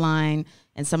tagline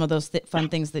and some of those fun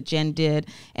things that Jen did.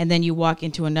 And then you walk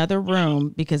into another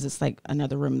room because it's like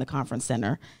another room in the conference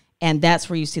center. And that's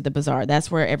where you see the bazaar.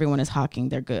 That's where everyone is hawking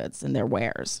their goods and their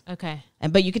wares. Okay.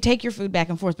 But you could take your food back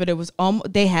and forth. But it was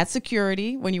they had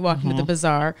security when you walked into the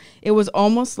bazaar. It was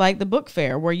almost like the book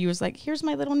fair where you was like, here's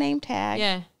my little name tag.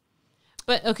 Yeah.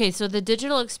 But okay, so the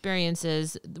digital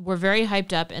experiences were very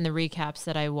hyped up in the recaps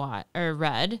that I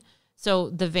read.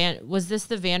 So was this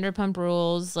the Vanderpump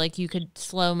Rules? Like you could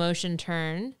slow motion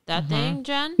turn that thing,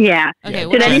 Jen? Yeah. Okay.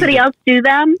 Did anybody else do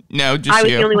them? No, just I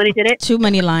was the only one who did it. Too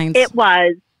many lines. It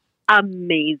was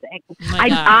amazing.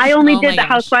 I only did the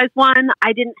Housewives one.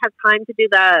 I didn't have time to do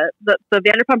the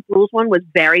Vanderpump Rules one. Was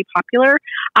very popular.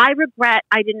 I regret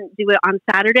I didn't do it on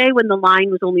Saturday when the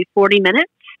line was only 40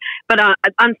 minutes. But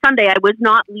on Sunday, I was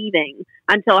not leaving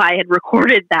until I had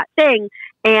recorded that thing.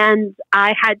 And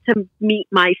I had to meet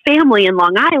my family in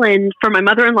Long Island for my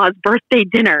mother-in-law's birthday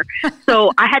dinner.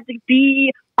 So I had to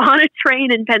be on a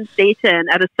train in Penn Station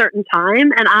at a certain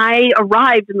time. And I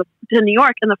arrived to New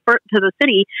York to the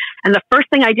city. And the first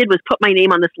thing I did was put my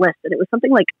name on this list. And it was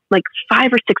something like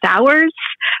 5 or 6 hours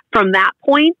from that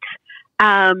point.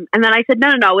 And then I said,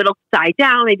 no, it'll die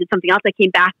down. I did something else. I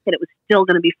came back and it was still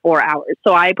going to be 4 hours.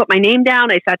 So I put my name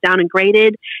down. I sat down and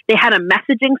graded. They had a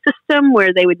messaging system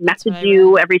where they would message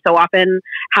you every so often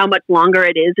how much longer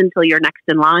it is until you're next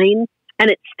in line. And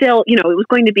it's still, I was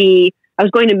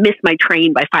going to miss my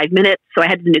train by 5 minutes. So I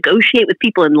had to negotiate with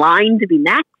people in line to be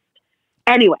next.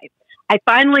 Anyway, I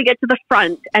finally get to the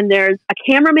front and there's a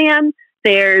cameraman,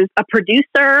 there's a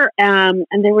producer, and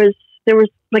there was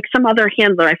like some other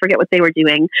handler. I forget what they were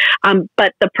doing.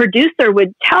 But the producer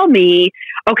would tell me,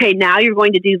 okay, now you're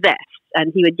going to do this.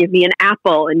 And he would give me an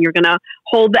apple and you're going to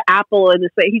hold the apple in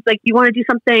this way. He's like, you want to do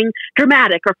something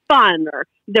dramatic or fun, or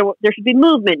there should be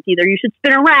movement. Either you should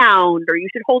spin around or you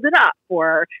should hold it up.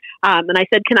 And I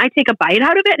said, can I take a bite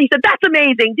out of it? And he said, that's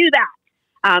amazing. Do that.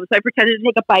 So I pretended to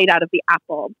take a bite out of the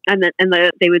apple, and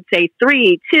they would say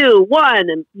 3, 2, 1,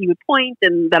 and he would point,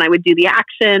 and then I would do the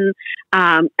action,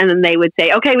 and then they would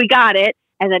say, okay, we got it,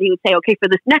 and then he would say, okay, for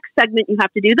this next segment, you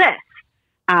have to do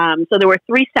this. So there were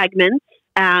 3 segments.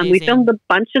 We filmed a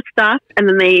bunch of stuff, and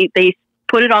then they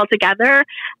put it all together.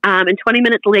 And 20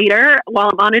 minutes later, while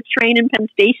I'm on a train in Penn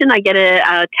Station, I get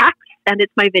a text, and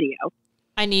it's my video.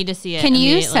 I need to see it. Can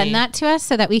you send that to us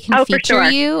so that we can feature sure.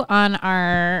 you on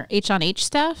our HonH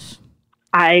stuff?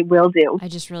 I will do. I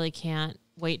just really can't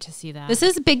wait to see that. This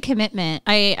is a big commitment.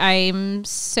 I'm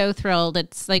so thrilled.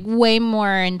 It's like way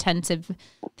more intensive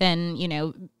than,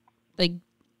 like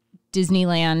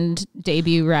Disneyland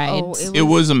debut rides. It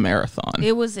was a marathon.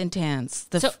 It was intense.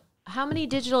 So how many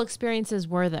digital experiences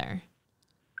were there?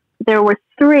 There were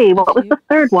 3. What was the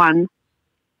third one?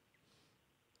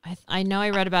 I know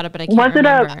I read about it, but I can't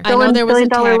remember. I know there was a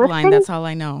tagline. Listing? That's all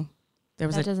I know.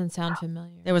 That doesn't sound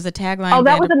familiar. There was a tagline. Oh,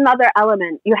 that was another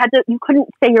element. You couldn't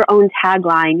say your own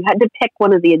tagline. You had to pick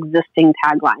one of the existing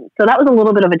taglines. So that was a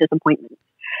little bit of a disappointment.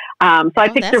 So I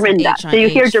picked Dorinda. So you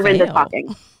hear Dorinda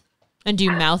talking. And do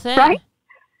you mouth it? Right?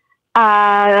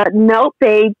 Nope.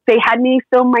 They had me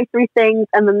film my 3 things,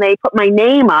 and then they put my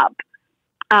name up.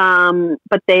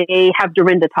 But they have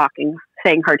Dorinda talking,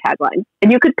 saying her tagline,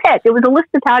 and you could pick. It was a list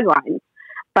of taglines,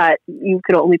 but you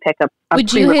could only pick a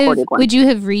pre-recorded one. Would you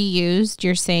have reused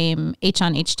your same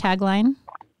HonH tagline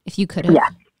if you could have?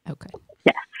 Yes. Okay.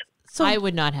 Yes. So I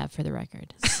would not have, for the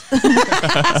record.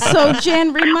 So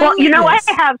Jen, remind Well, me you know, this.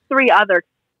 I have 3 other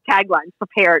taglines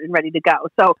prepared and ready to go.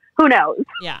 So who knows?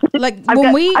 Yeah. Like I've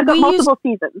when got multiple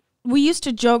seasons. we used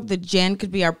to joke that Jen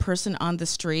could be our person on the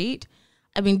street.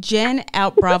 I mean, Jen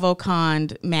out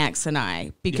Bravoconned Max and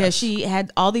I because she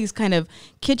had all these kind of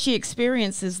kitschy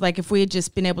experiences. Like if we had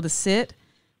just been able to sit,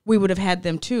 we would have had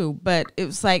them too. But it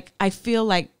was like, I feel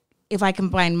like if I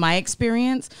combine my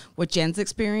experience with Jen's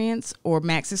experience or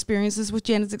Max's experiences with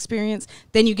Jen's experience,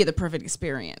 then you get the perfect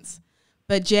experience.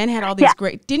 But Jen had all these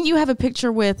great, didn't you have a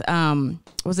picture with,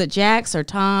 was it Jax or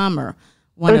Tom or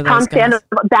one of those guys?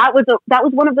 That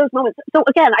was one of those moments. So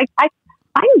again,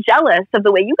 I'm jealous of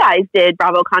the way you guys did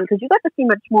Bravocon because you got to see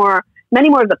many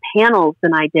more of the panels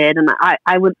than I did, and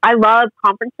I love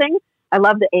conferencing. I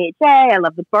love the AHA. I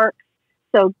love the Burke.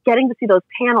 So getting to see those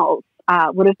panels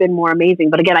would have been more amazing.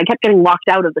 But again, I kept getting locked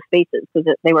out of the spaces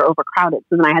because they were overcrowded.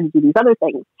 So then I had to do these other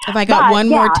things. If I got one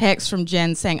more text from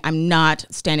Jen saying I'm not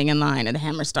standing in line at the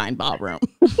Hammerstein Ballroom,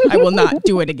 I will not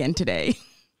do it again today.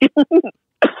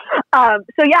 I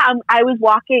was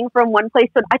walking from one place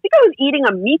to, I think I was eating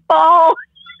a meatball,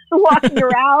 walking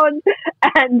around,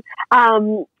 and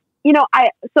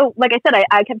like I said,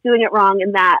 I kept doing it wrong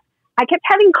in that I kept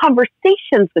having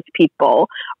conversations with people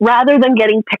rather than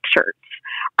getting pictures.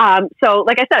 So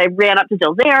like I said, I ran up to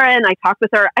Jill Zarin, I talked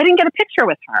with her. I didn't get a picture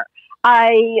with her.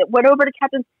 I went over to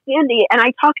Captain Sandy and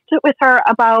I talked with her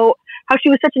about how she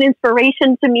was such an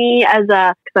inspiration to me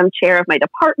because I'm chair of my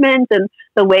department, and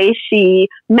the way she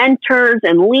mentors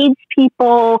and leads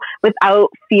people without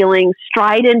feling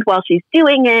strident while she's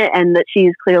doing it, and that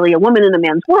she's clearly a woman in a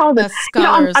man's world. The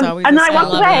scholars always. And then I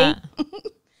walked away.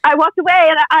 I walked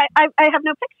away and I have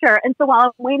no picture. And so while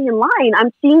I'm waiting in line, I'm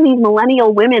seeing these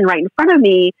millennial women right in front of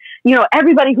me. You know,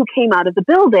 everybody who came out of the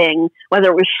building, whether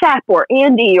it was Shep or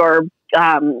Andy or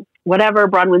whatever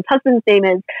Bronwyn's husband's name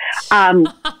is,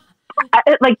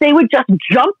 like they would just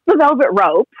jump the velvet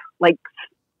rope, like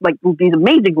these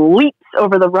amazing leaps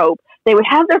over the rope. They would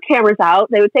have their cameras out.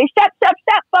 They would say, Shep, Shep,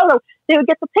 Shep, photo. They would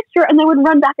get the picture and they would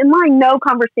run back in line, no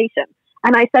conversation.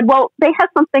 And I said, well, they have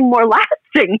something more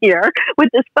lasting here with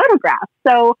this photograph.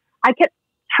 So I kept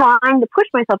trying to push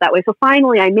myself that way. So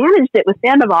finally I managed it with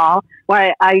Sandoval,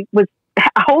 where I was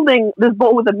holding this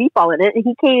bowl with a meatball in it.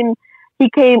 And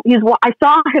I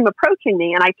saw him approaching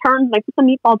me, and I turned and I put the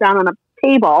meatball down on a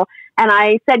table and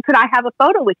I said, could I have a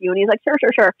photo with you? And he's like,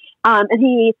 sure. And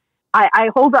I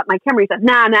hold up my camera. He said,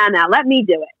 nah, let me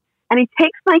do it. And he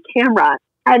takes my camera,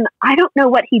 and I don't know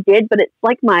what he did, but it's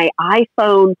like my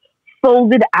iPhone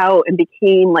folded out and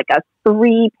became like a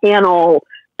 3-panel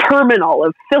terminal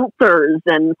of filters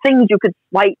and things you could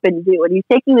swipe and do. And he's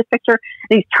taking this picture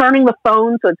and he's turning the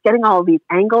phone so it's getting all of these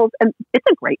angles. And it's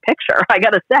a great picture, I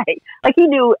gotta say. Like, he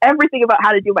knew everything about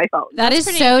how to do my phone. That is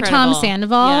so incredible. Tom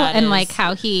Sandoval, Yeah, and is. like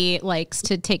how he likes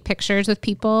to take pictures with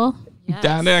people. Yes.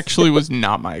 That actually was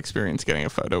not my experience getting a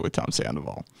photo with Tom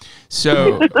Sandoval.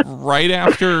 So right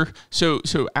after, so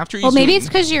after you. Well, maybe it's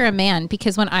because you're a man.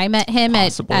 Because when I met him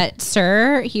Possible. at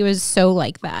Sir, he was so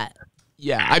like that.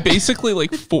 Yeah, I basically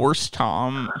like forced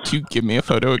Tom to give me a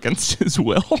photo against his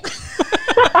will.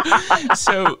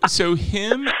 So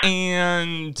him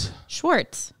and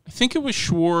Schwartz. I think it was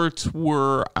Schwartz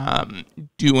were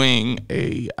doing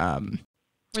a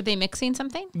Were they mixing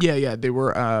something? yeah they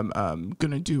were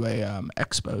gonna do a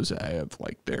expose of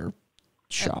like their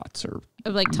shots or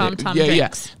Of like Tom yeah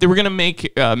drinks. they were gonna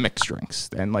make mixed drinks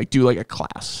and like do like a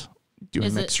class doing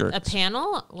Is mixed it drinks. a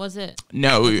panel? Was it?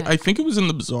 No, Okay. I think it was in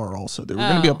the bazaar also. They were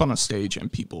going to be up on a stage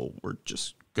and people were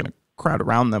just going to crowd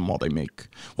around them while they make,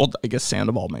 well, I guess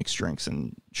Sandoval makes drinks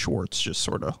and Schwartz just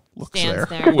sort of looks Stands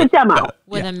there. there. with It's a demo.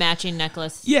 With yeah. a matching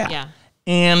necklace? Yeah.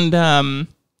 And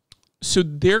so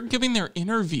they're giving their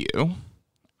interview,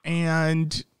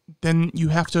 and then you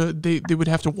have to, they would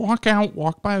have to walk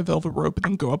by a velvet rope, and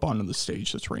then go up onto the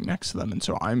stage that's right next to them. And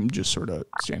so I'm just sort of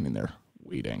standing there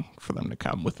waiting for them to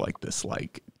come with like this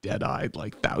like dead-eyed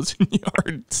like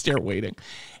 1,000-yard stare waiting.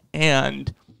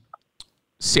 And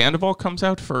Sandoval comes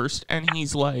out first and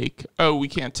he's like, oh, we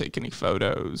can't take any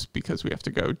photos because we have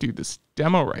to go do this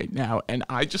demo right now. And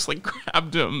I just like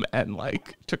grabbed him and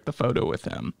like took the photo with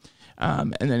him.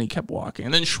 And then he kept walking.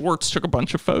 And then Schwartz took a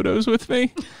bunch of photos with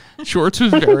me. Schwartz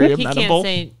was very He amenable. can't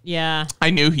say, yeah. I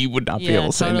knew he would not be able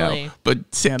to say totally. no.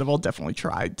 But Sandoval definitely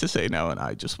tried to say no, and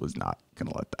I just was not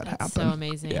going to let that happen. So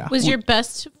amazing. Yeah. Was your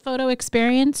best photo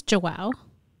experience Joao?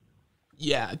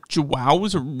 Yeah, Joao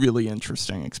was a really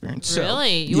interesting experience. So,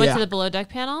 Really? You went to the below deck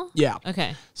panel? Yeah.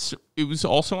 Okay. So it was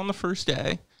also on the first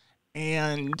day.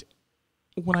 And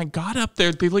when I got up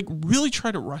there, they like really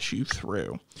try to rush you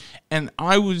through. And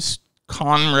I was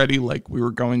con ready, like we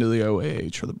were going to the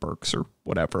OAH or the Berks or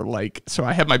whatever. Like, so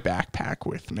I had my backpack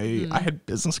with me. I had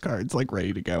business cards like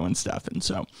ready to go and stuff. And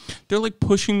so they're like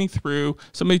pushing me through.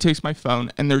 Somebody takes my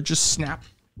phone and they're just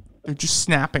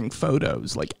snapping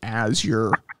photos like as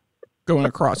you're going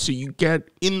across. So you get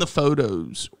in the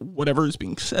photos, whatever is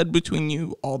being said between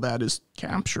you, all that is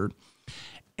captured.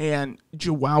 And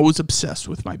Joao was obsessed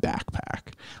with my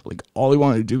backpack. Like, all he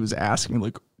wanted to do was ask me,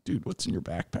 like, dude, what's in your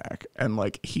backpack? And,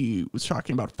 like, he was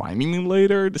talking about finding me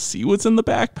later to see what's in the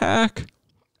backpack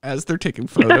as they're taking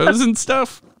photos and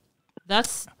stuff.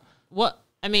 That's what,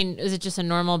 I mean, is it just a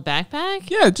normal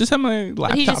backpack? Yeah, just had my laptop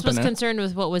But he just was in it. concerned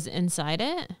with what was inside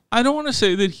it? I don't want to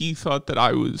say that he thought that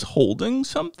I was holding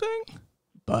something,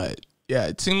 but yeah,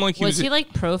 it seemed like he Was he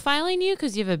like profiling you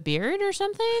because you have a beard or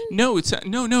something? No,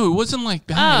 it wasn't like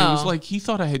that. It was Oh. like he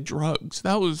thought I had drugs.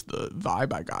 That was the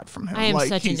vibe I got from him. I am like,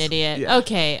 such an he's- idiot. Yeah.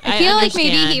 Okay. I feel like maybe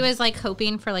understand. he was like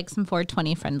hoping for like some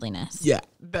 420 friendliness. Yeah,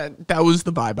 that was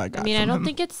the vibe I got. I mean, I from don't him.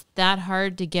 think it's that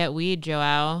hard to get weed,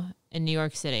 Joao, in New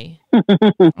York City. I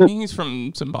think he's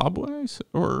from Zimbabwe,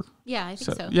 or Yeah, I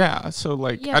think so. yeah. So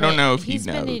like, Yeah, I don't but know if he he's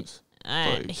been knows.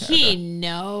 Like, he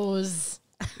knows.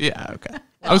 Yeah, okay.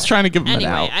 I was trying to give him Anyway,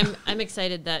 an out. I'm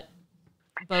excited that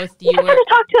both you just were had to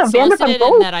talk to him. Vanderpump solicited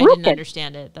Rules and that I proved didn't it.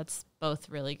 understand it. That's both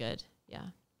really good. Yeah.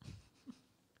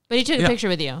 But he took a Yeah. picture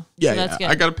with you. Yeah, so that's yeah.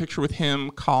 good. I got a picture with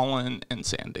him, Colin, and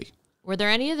Sandy. Were there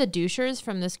any of the douchers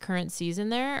from this current season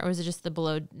there, or was it just the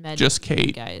below med Just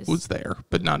Kate guys? was there,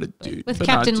 but not a dude. With but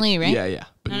Captain not- Lee, right? Yeah, yeah.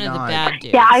 But None of the not- bad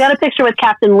dudes. Yeah, I got a picture with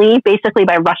Captain Lee basically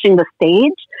by rushing the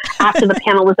stage after the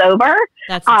panel was over.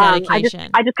 That's I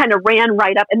dedication. just kind of ran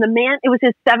right up, and the man, it was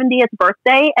his 70th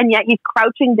birthday, and yet he's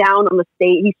crouching down on the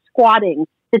stage. He's squatting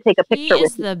to take a He picture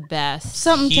is with me. the best.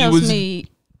 Something He tells was- me.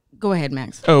 Go ahead,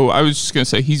 Max. Oh, I was just gonna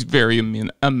say he's very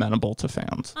amenable to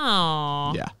fans.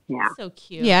 Oh, Yeah. Yeah. so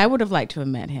cute. Yeah, I would have liked to have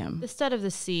met him. The stud of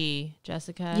the sea,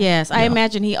 Jessica. Yes, I Yeah.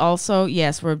 imagine he also,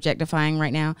 yes, we're objectifying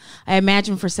right now. I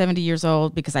imagine for 70 years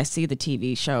old, because I see the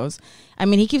TV shows, I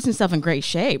mean, he keeps himself in great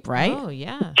shape, right? Oh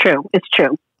yeah. True. It's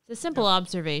true. It's a simple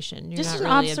observation. You're Just not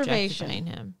an really observation. objectifying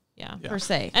him. Yeah. Yeah. Per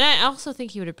se. And I also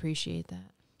think he would appreciate that.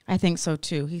 I think so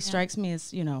too. He strikes me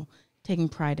as, taking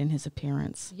pride in his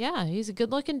appearance. Yeah, he's a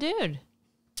good-looking dude.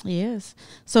 He is.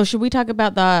 So should we talk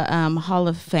about the Hall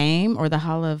of Fame or the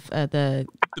Hall of the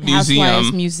museum.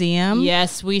 Housewives Museum?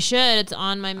 Yes, we should. It's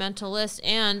on my mental list,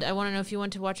 and I want to know if you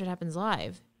want to watch What Happens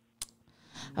Live.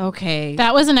 Okay.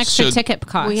 That was an extra So- ticket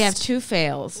cost. We have two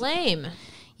fails. Lame.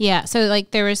 Yeah, so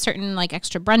like there was certain like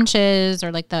extra brunches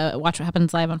or like the Watch What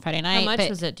Happens Live on Friday night. How much but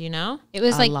was it? Do you know? It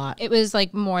was A like lot. it was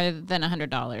like more than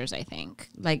 $100, I think.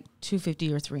 Like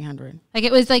 250 or 300. Like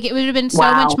it would have been so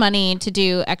Wow. much money to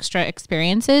do extra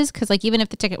experiences because like even if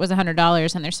the ticket was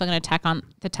 $100 and they're still going to tack on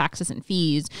the taxes and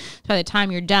fees, by the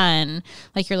time you're done,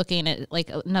 like you're looking at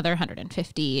like another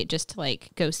 150 just to like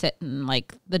go sit in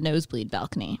like the nosebleed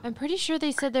balcony. I'm pretty sure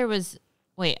they said there was.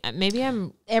 Wait, maybe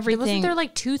I'm. Everything- Wasn't there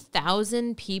like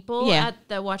 2,000 people Yeah. at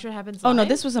the Watch What Happens Oh, Live? no,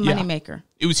 this was a Yeah. moneymaker.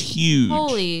 It was huge.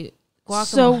 Holy guacamole.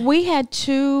 So we had I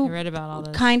two read about all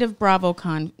this. kind of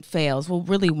Bravocon fails. Well,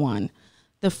 really one.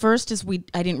 The first is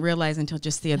I didn't realize until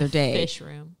just the other day. Fish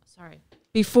room. Sorry.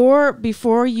 Before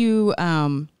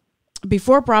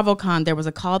Bravocon, there was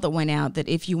a call that went out that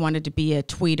if you wanted to be a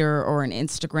tweeter or an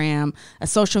Instagram, a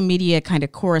social media kind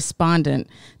of correspondent,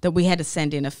 that we had to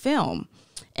send in a film.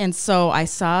 And so I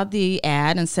saw the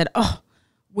ad and said, oh,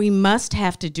 we must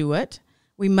have to do it.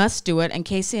 We must do it. And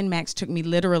Casey and Max took me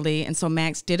literally. And so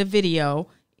Max did a video,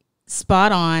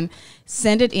 spot on,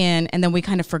 send it in. And then we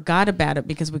kind of forgot about it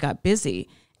because we got busy.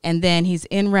 And then he's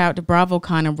en route to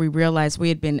Bravocon, and we realized we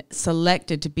had been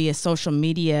selected to be a social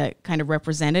media kind of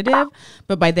representative,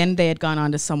 but by then they had gone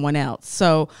on to someone else.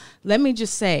 So let me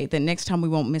just say that next time we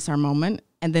won't miss our moment.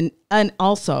 And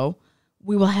also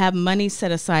we will have money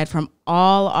set aside from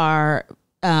all our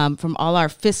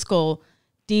fiscal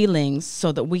dealings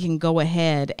so that we can go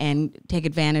ahead and take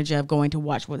advantage of going to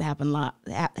watch what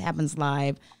happens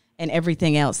live and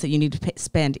everything else that you need to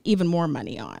spend even more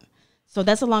money on. So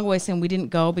that's a long way of saying we didn't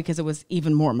go because it was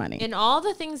even more money. In all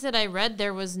the things that I read,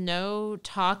 there was no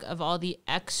talk of all the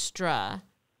extra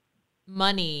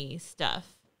money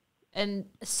stuff. And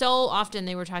so often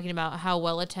they were talking about how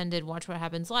well attended Watch What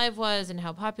Happens Live was and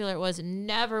how popular it was.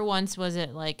 Never once was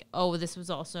it like, oh, this was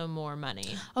also more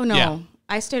money. Oh, no. Yeah.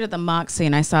 I stayed at the Moxie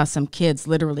and I saw some kids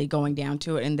literally going down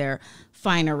to it in their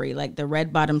finery, like the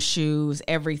red bottom shoes,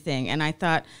 everything. And I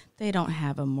thought, they don't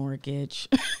have a mortgage.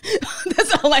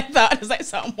 That's all I thought as I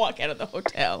saw them walk out of the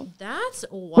hotel. That's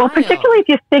wild. Well, particularly if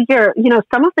you figure,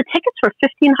 some of the tickets were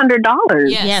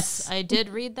 $1,500. Yes, I did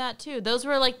read that too. Those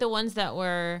were like the ones that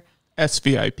were...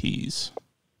 SVIPs.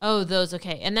 Oh, those,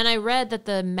 okay. And then I read that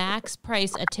the max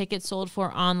price a ticket sold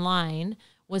for online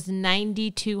was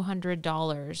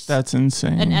 $9,200. That's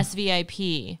insane. An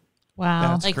SVIP. Wow.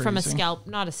 That's Like from a crazy.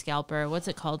 not a scalper. What's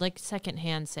it called? Like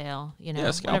secondhand sale, Yeah,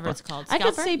 whatever scalper. it's called. I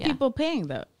could Scalper? see Yeah. people paying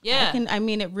though. Yeah.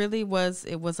 It really was,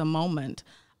 it was a moment.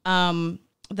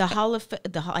 The Hall of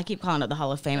I keep calling it the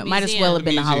Hall of Fame. It might as well have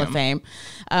been the Hall of Fame.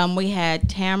 We had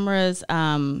Tamra's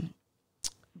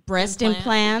breast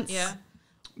implants. Yeah.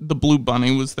 The Blue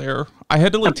Bunny was there. I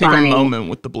had to take a moment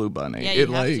with the Blue Bunny. Yeah,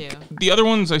 you have to. The other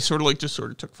ones I sort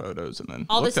of took photos and then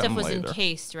All this looked at stuff was them later.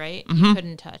 encased, right? You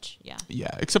couldn't touch. Yeah. Yeah,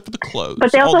 except for the clothes.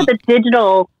 But they also had the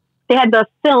digital, they had the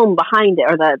film behind it,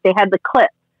 or they had the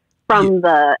clip from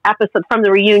the episode, from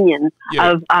the reunion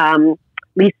of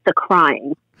Lisa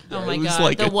crying. Oh my it was God.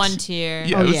 like The one tier.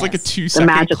 Yeah, it was like a yes. 2-second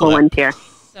The magical clip. one tier.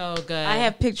 So good. I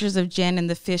have pictures of Jen in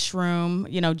the fish room.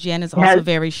 Jen is also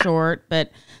very short,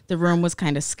 but the room was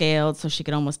kind of scaled so she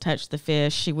could almost touch the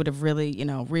fish. She would have really,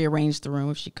 rearranged the room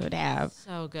if she could have.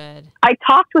 So good. I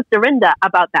talked with Dorinda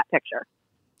about that picture.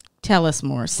 Tell us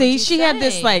more. See, you she had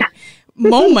this say?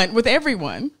 moment with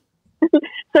everyone.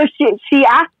 So she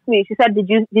asked me, she said, did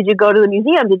you go to the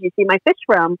museum? Did you see my fish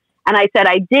room? And I said,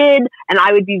 I did, and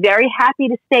I would be very happy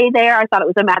to stay there. I thought it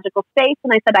was a magical space.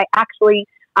 And I said, I actually,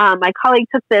 my colleague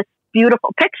took this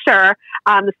beautiful picture,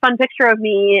 this fun picture of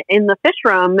me in the fish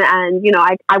room. And,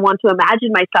 I want to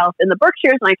imagine myself in the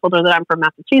Berkshires. And I told her that I'm from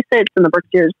Massachusetts and the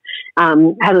Berkshires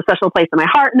has a special place in my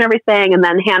heart and everything. And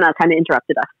then Hannah kind of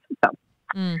interrupted us.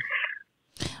 So.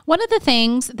 One of the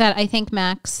things that I think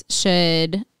Max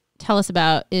should tell us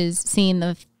about is seeing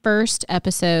the first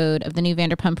episode of the new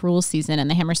Vanderpump Rules season in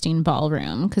the Hammerstein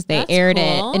Ballroom, because they aired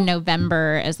it in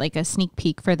November as like a sneak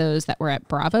peek for those that were at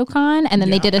Bravocon, and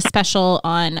then they did a special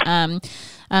on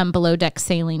Below Deck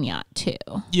Sailing Yacht too.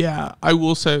 Yeah, I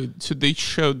will say, so they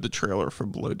showed the trailer for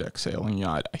Below Deck Sailing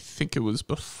Yacht. I think it was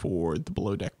before the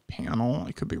Below Deck panel.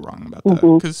 I could be wrong about that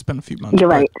because it's been a few months. You're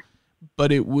right.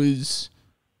 But it was,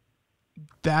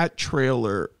 that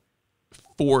trailer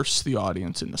forced the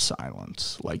audience into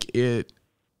silence. Like it.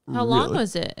 How long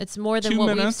was it? It's more than 2 what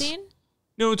minutes. we've seen?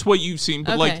 No, it's what you've seen.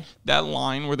 But like Okay. that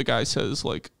line where the guy says,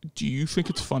 like, do you think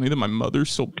it's funny that my mother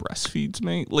still breastfeeds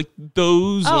me? Like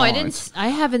those lines. I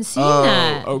haven't seen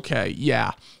that. Okay.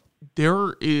 Yeah.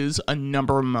 There is a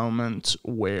number of moments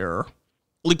where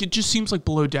like it just seems like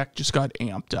Below Deck just got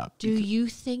amped up. Do you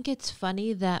think it's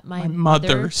funny that my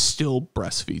mother still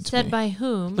breastfeeds said me? by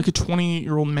whom? Like a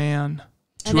 28-year-old man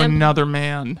And to I'm- another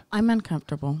man. I'm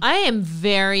uncomfortable. I am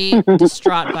very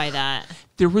distraught by that.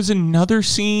 There was another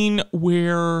scene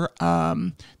where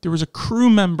there was a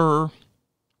crew member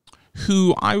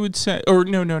who I would say, or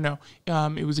no.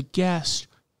 It was a guest,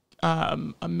 a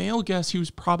male guest. He was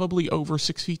probably over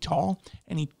 6 feet tall,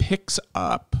 and he picks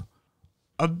up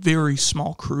a very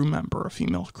small crew member, a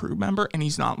female crew member, and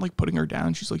he's not like putting her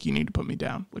down. She's like, you need to put me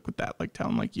down. Like with that, like tell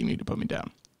him like, you need to put me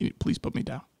down. Please put me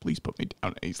down. Please put me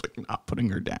down. And he's like not putting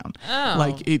her down. Oh.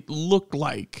 Like it looked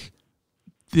like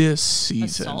this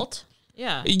season. Assault?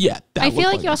 Yeah. Yeah. I feel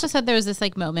like you also said there was this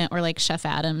like moment where like Chef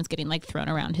Adam's getting like thrown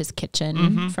around his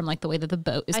kitchen from like the way that the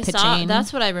boat is pitching.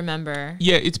 That's what I remember.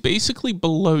 Yeah, it's basically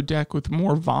Below Deck with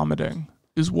more vomiting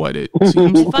is what it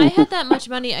seems If I like. had that much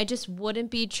money, I just wouldn't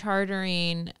be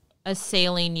chartering a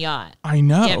sailing yacht. I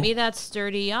know. Get me that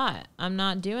sturdy yacht. I'm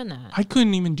not doing that. I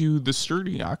couldn't even do the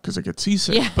sturdy yacht because I get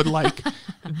seasick. Yeah. But like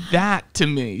that to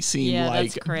me seemed Yeah,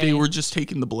 like that's great. they were just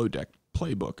taking the Below Deck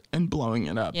playbook and blowing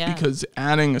it up. Yeah. Because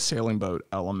adding a sailing boat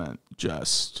element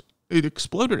it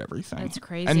exploded everything. That's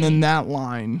crazy. And then that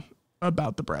line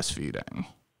about the breastfeeding.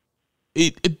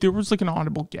 There was like an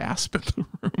audible gasp in the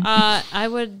room. I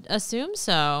would assume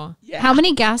so. Yeah. How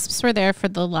many gasps were there for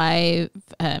the live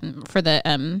for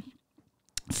the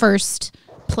first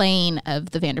playing of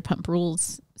the Vanderpump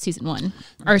Rules season 1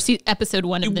 or episode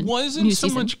 1 of the It new wasn't so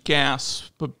season? much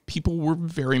gasp, but people were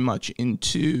very much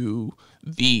into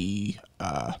the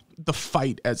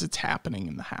fight as it's happening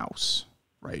in the house,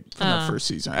 right? From the first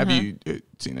season. Have you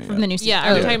seen it? From yet? the new season. Yeah,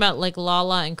 are we Oh, talking about like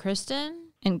Lala and Kristen?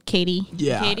 and Katie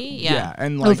Yeah, Katie? Yeah.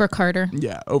 and like over Carter.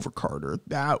 yeah, over Carter.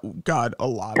 That got a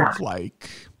lot of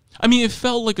like I mean, it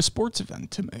felt like a sports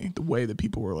event to me, the way that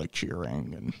people were like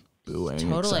cheering and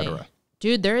booing, etc.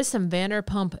 Dude, there is some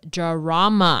Vanderpump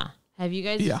drama. Have you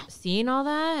guys seen all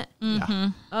that? Mm-hmm.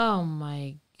 Oh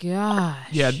my gosh.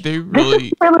 Yeah, they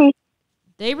really right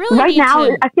need now,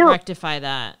 to I feel, rectify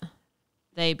that.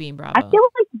 They being Bravo. I feel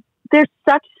like there's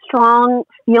such strong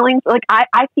feelings. Like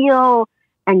I feel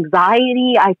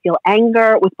anxiety, I feel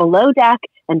anger with Below Deck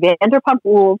and Vanderpump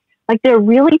Rules. Like they're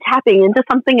really tapping into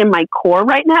something in my core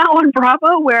right now on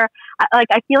Bravo, where I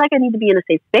feel like I need to be in a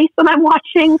safe space when I'm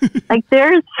watching. Like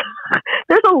there's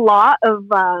a lot of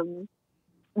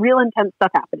real intense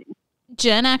stuff happening.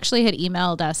 Jen actually had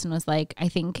emailed us and was like, I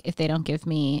think if they don't give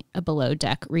me a Below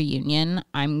Deck reunion,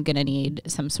 I'm going to need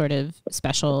some sort of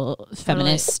special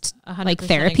feminist like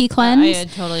therapy cleanse. I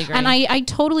totally agree. And I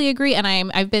totally agree. And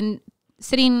I've been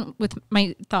sitting with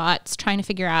my thoughts trying to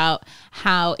figure out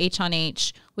how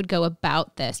HonH would go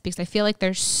about this, because I feel like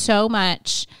there's so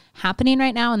much happening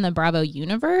right now in the Bravo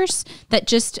universe that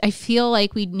just I feel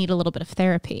like we need a little bit of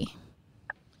therapy.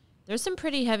 There's some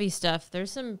pretty heavy stuff.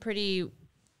 There's some pretty,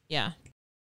 yeah.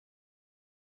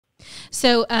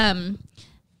 So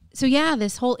yeah,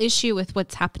 this whole issue with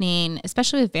what's happening,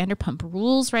 especially with Vanderpump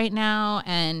Rules right now,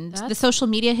 and the social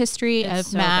media history of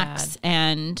so Max bad.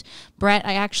 and Brett.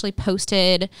 I actually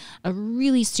posted a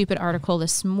really stupid article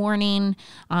this morning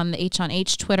on the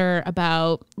HonH Twitter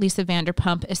about Lisa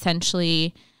Vanderpump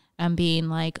essentially being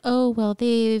like, oh, well,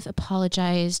 they've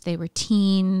apologized. They were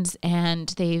teens and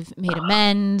they've made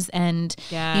amends. And,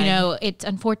 you know, it's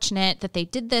unfortunate that they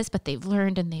did this, but they've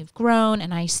learned and they've grown.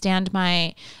 And I stand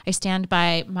by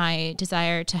my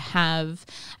desire to have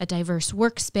a diverse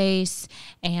workspace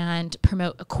and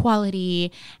promote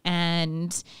equality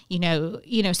and, you know,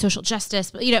 social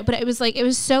justice. But, but it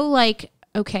was so like,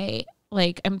 okay,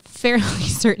 like I'm fairly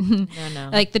certain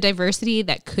like the diversity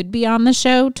that could be on the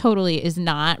show totally is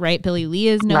not, right? Billie Lee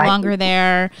is no longer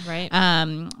there. Right.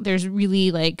 There's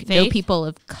really like no people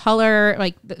of color,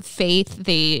 like Faith,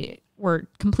 they were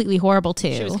completely horrible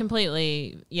too. She was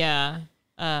completely,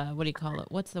 what do you call it?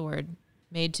 What's the word?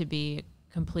 Made to be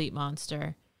a complete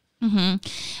monster. Mm-hmm.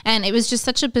 And it was just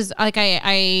such a bizarre, like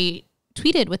I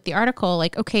tweeted with the article,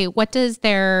 like, okay, what does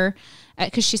their,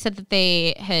 because she said that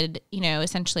they had,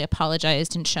 essentially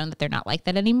apologized and shown that they're not like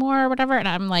that anymore or whatever. And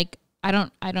I'm like, I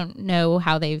don't know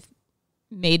how they've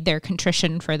made their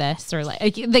contrition for this, or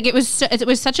like it was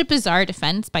such a bizarre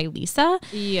defense by Lisa.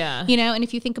 Yeah. And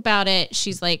if you think about it,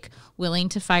 she's like willing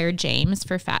to fire James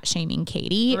for fat shaming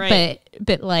Katie,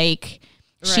 but like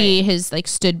she has like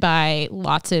stood by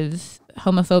lots of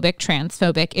homophobic,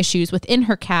 transphobic issues within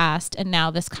her cast, and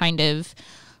now this kind of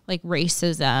like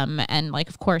racism and like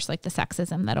of course like the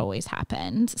sexism that always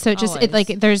happens. So it like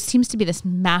there seems to be this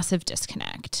massive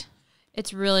disconnect.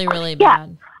 It's really, really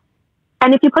bad.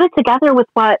 And if you put it together with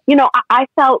what I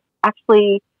felt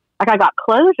actually like I got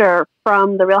closure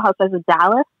from the Real Housewives of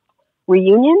Dallas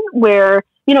reunion, where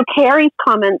Carrie's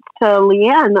comments to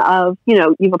Leanne of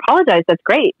you've apologized, that's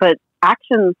great, but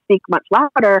actions speak much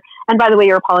louder. And by the way,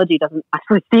 your apology doesn't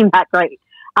actually seem that great.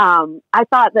 I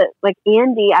thought that like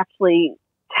Andy actually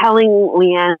telling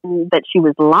Leanne that she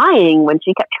was lying when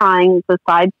she kept trying to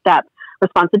sidestep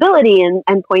responsibility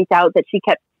and point out that she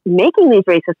kept making these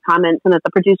racist comments and that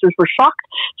the producers were shocked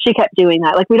she kept doing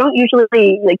that. Like we don't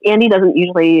usually, like Andy doesn't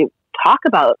usually talk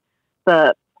about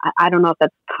I don't know if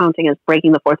that's counting as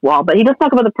breaking the fourth wall, but he doesn't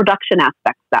talk about the production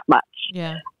aspects that much.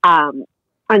 Yeah.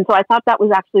 And so I thought that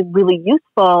was actually really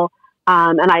useful.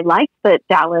 And I liked that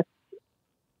Dallas,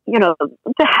 to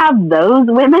have those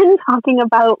women talking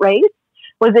about race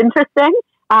was interesting.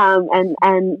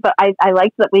 But I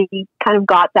liked that we kind of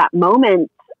got that moment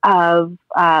of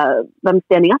them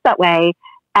standing up that way.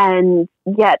 And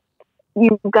yet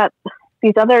you've got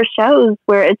these other shows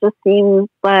where it just seems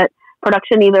that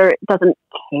production either doesn't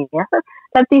care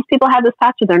that these people have this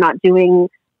past, or they're not doing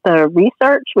the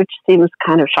research, which seems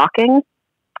kind of shocking.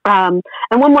 And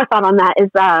one more thought on that is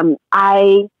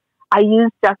I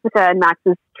used Jessica and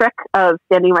Max's trick of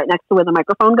standing right next to where the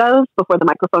microphone goes before the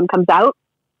microphone comes out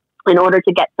in order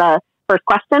to get the first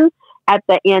question at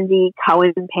the Andy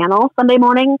Cohen panel Sunday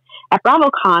morning at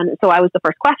Bravocon. So I was the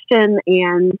first question,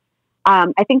 and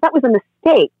I think that was a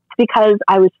mistake because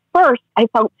I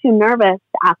felt too nervous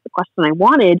to ask the question I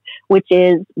wanted, which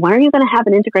is, when are you going to have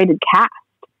an integrated cast?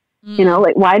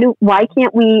 Like why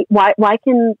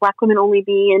can Black women only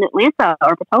be in Atlanta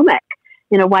or Potomac?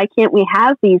 Why can't we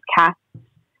have these casts?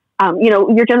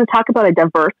 You're going to talk about a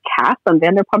diverse cast on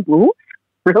Vanderpump Rules?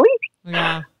 Really?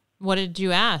 Yeah. What did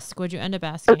you ask? What did you end up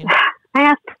asking? I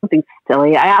asked something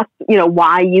silly. I asked,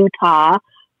 why Utah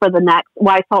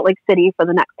why Salt Lake City for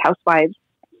the next Housewives?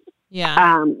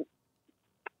 Yeah.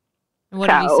 And what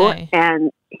did he say?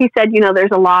 And he said, there's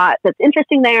a lot that's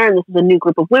interesting there, and this is a new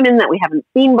group of women that we haven't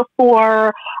seen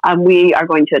before. We are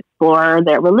going to explore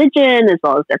their religion as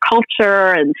well as their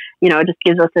culture, and it just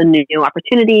gives us a new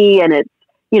opportunity, and it's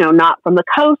not from the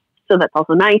coast, so that's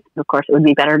also nice. Of course, it would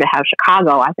be better to have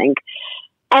Chicago, I think.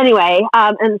 Anyway,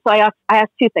 and so I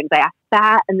asked two things. I asked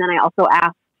that, and then I also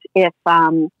asked if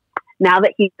now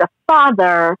that he's a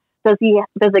father, does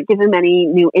it give him any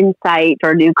new insight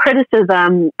or new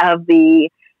criticism of the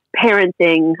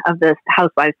parenting of this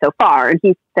housewives so far? And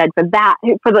he said for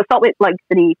the Salt Lake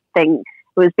City thing,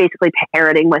 it was basically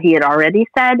parroting what he had already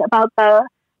said about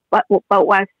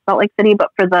West Salt Lake City. But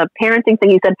for the parenting thing,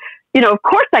 he said, of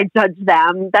course I judge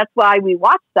them. That's why we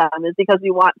watch them, is because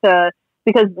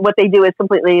because what they do is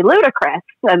completely ludicrous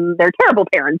and they're terrible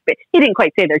parents. But he didn't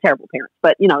quite say they're terrible parents,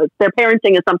 but their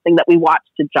parenting is something that we watch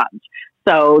to judge.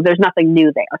 So there's nothing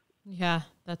new there. Yeah,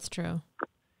 that's true.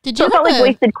 Did you it felt like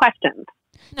wasted questions.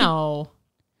 No.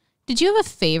 Did you have a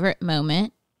favorite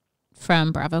moment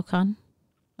from Bravocon?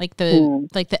 Like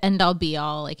the end all be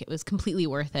all, like it was completely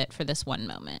worth it for this one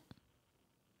moment?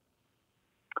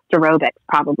 Aerobics,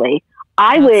 probably.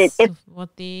 That's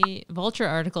what the Vulture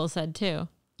article said too.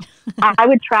 I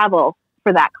would travel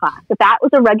for that class. If that was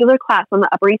a regular class on the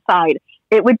Upper East Side,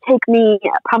 it would take me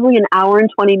probably an hour and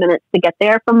 20 minutes to get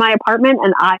there from my apartment.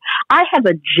 And I have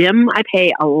a gym I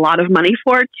pay a lot of money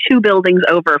for, 2 buildings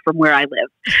over from where I live.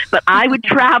 But I would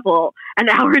travel an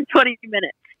hour and 20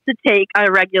 minutes to take a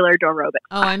regular aerobics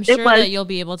class. I'm sure that you'll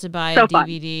be able to buy a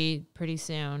DVD pretty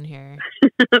soon here.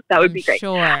 That would be great.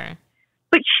 Sure.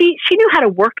 But she knew how to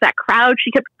work that crowd.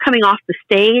 She kept coming off the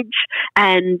stage,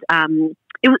 and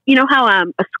it was, how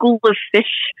a school of fish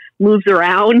moves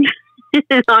around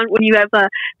when you have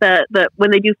the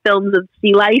when they do films of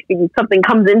sea life and something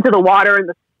comes into the water and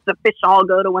the fish all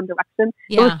go to one direction.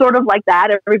 Yeah. It was sort of like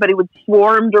that. Everybody would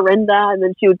swarm Dorinda, and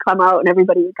then she would come out and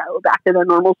everybody would go back to their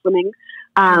normal swimming.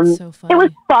 So funny. It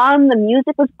was fun. The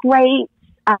music was great.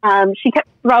 She kept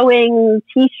throwing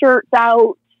T-shirts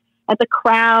out at the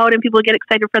crowd, and people would get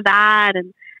excited for that.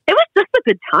 And it was just a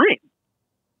good time.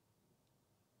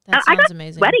 That sounds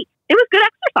amazing. Sweaty. It was good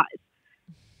exercise.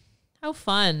 How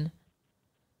fun.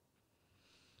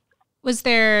 Was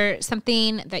there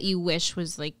something that you wish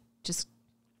was like just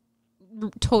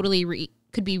totally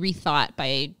could be rethought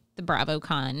by the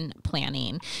Bravocon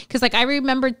planning? Because like I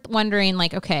remember wondering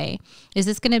like, okay, is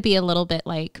this going to be a little bit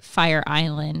like Fire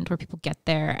Island where people get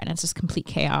there and it's just complete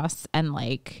chaos and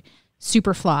like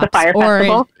super flops? The Fire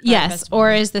Festival? Yes.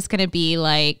 Or is this going to be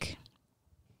like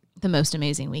the most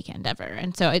amazing weekend ever?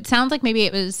 And so it sounds like maybe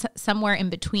it was somewhere in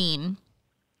between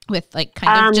with like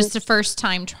kind of just a first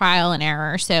time trial and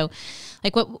error. So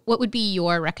like what would be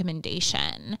your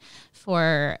recommendation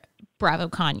for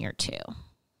Bravocon year 2?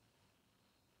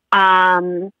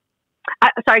 Sorry,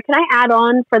 can I add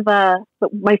on for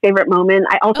my favorite moment?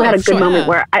 I also had a good moment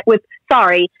where with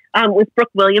Brooke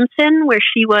Williamson, where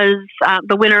she was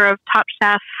the winner of Top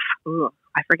Chef.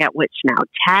 I forget which now,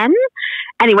 10.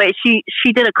 Anyway, she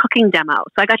did a cooking demo.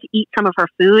 So I got to eat some of her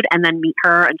food and then meet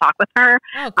her and talk with her,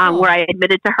 where I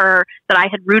admitted to her that I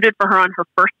had rooted for her on her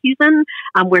first season,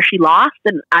 where she lost.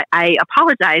 And I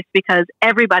apologized because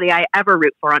everybody I ever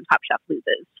root for on Top Chef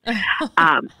loses.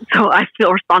 So I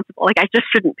feel responsible. Like I just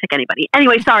shouldn't pick anybody.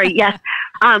 Anyway, sorry. Yes.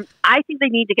 I think they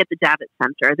need to get the Javits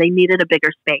Center. They needed a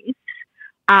bigger space.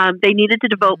 They needed to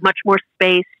devote much more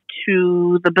space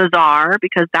to the bazaar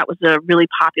because that was a really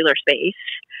popular space.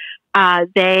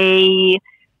 They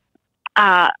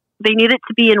needed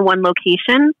to be in one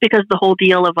location because the whole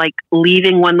deal of like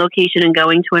leaving one location and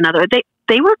going to another,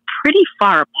 they were pretty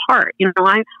far apart.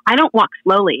 I don't walk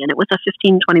slowly, and it was a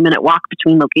 15-20 minute walk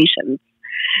between locations.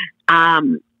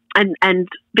 And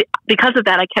because of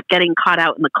that, I kept getting caught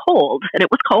out in the cold, and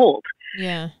it was cold.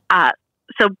 Yeah.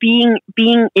 So being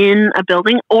in a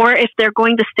building, or if they're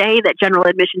going to say that general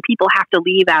admission people have to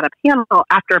leave at a panel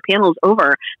after a panel is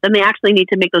over, then they actually need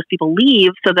to make those people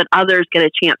leave so that others get a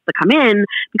chance to come in.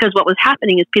 Because what was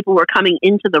happening is people were coming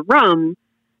into the room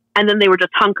and then they were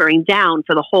just hunkering down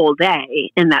for the whole day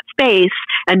in that space,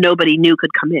 and nobody new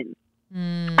could come in.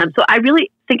 So I really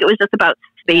think it was just about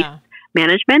space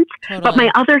management. Totally. But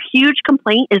my other huge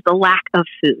complaint is the lack of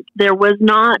food. There was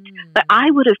not, but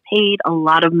I would have paid a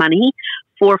lot of money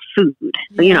for food.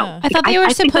 I thought they were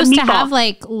supposed to have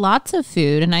like lots of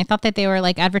food, and I thought that they were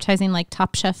like advertising like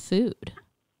Top Chef food.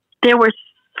 There were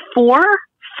four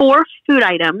food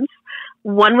items.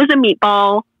 One was a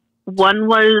meatball, one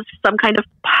was some kind of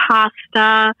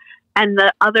pasta, and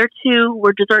the other 2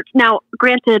 were desserts. Now,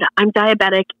 granted, I'm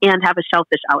diabetic and have a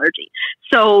shellfish allergy.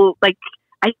 So like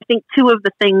I think two of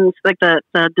the things, like the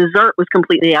dessert was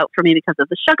completely out for me because of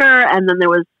the sugar. And then there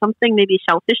was something maybe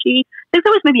shellfishy. I think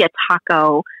there was maybe a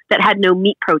taco that had no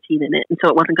meat protein in it. And so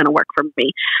it wasn't going to work for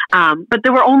me. But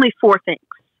there were only 4 things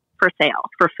for sale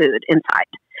for food inside.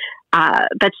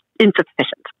 That's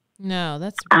insufficient. No,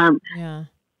 that's, yeah.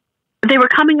 They were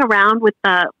coming around with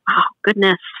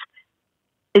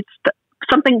it's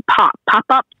something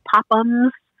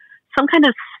pop-ums, some kind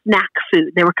of snack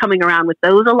food. They were coming around with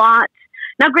those a lot.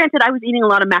 Now, granted, I was eating a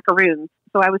lot of macaroons,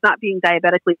 so I was not being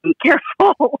diabetically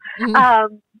careful.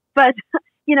 Mm-hmm. But,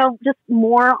 just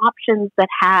more options that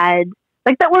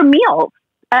were meals.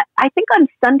 I think on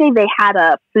Sunday they had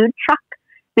a food truck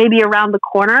maybe around the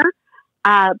corner,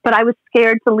 but I was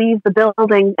scared to leave the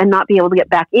building and not be able to get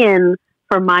back in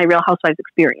for my Real Housewives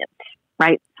experience,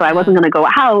 right? So I wasn't going to go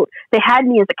out. They had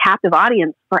me as a captive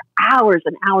audience for hours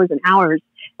and hours and hours,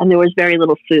 and there was very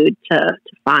little food to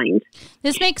find.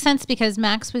 This makes sense because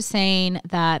Max was saying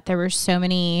that there were so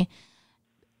many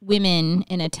women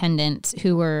in attendance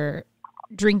who were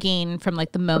drinking from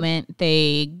like the moment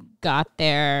they got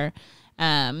there,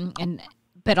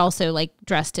 but also like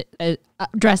dressed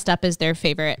up as their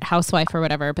favorite housewife or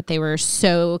whatever. But they were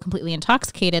so completely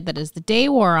intoxicated that as the day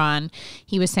wore on,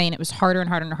 he was saying it was harder and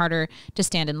harder and harder to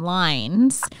stand in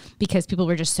lines because people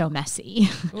were just so messy.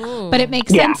 But it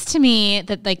makes sense to me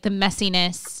that like the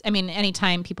messiness, I mean,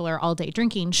 anytime people are all day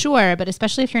drinking, sure, but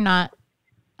especially if you're not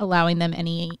allowing them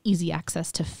any easy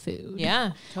access to food.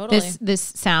 Yeah, totally. This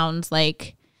sounds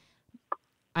like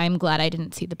I'm glad I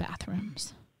didn't see the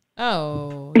bathrooms.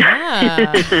 Oh,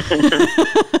 yeah.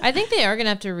 I think they are going to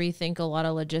have to rethink a lot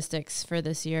of logistics for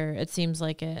this year. It seems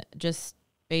like it, just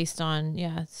based on,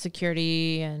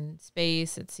 security and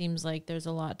space. It seems like there's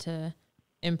a lot to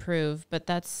improve, but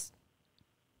that's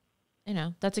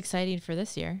exciting for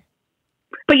this year.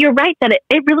 But you're right that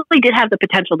it really did have the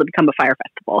potential to become a fire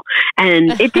festival,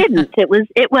 and it didn't. It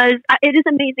is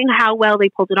amazing how well they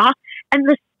pulled it off, and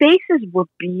the spaces were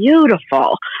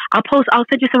beautiful. I'll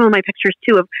send you some of my pictures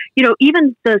too of,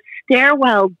 even the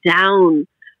stairwell down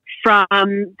from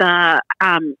the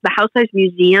Housewives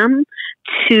Museum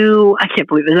to, I can't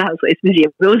believe it was the Housewives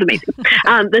Museum. It was amazing.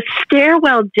 The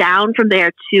stairwell down from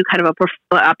there to kind of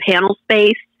a panel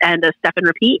space and a step and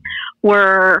repeat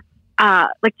were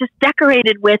just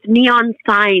decorated with neon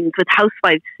signs with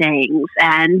housewives sayings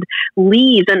and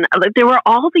leaves. And there were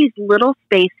all these little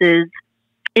spaces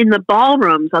in the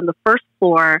ballrooms on the first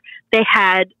floor. They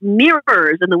had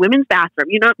mirrors in the women's bathroom,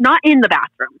 not in the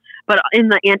bathroom, but in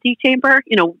the antechamber,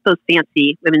 those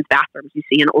fancy women's bathrooms you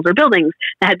see in older buildings.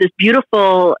 They had this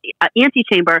beautiful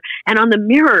antechamber. And on the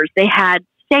mirrors, they had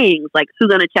sayings like, "Who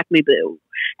gonna check me, boo?"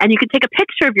 And you could take a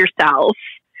picture of yourself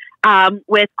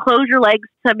with "Close your legs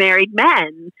to married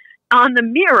men" on the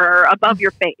mirror above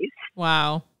your face.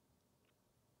 Wow.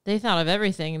 They thought of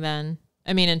everything then.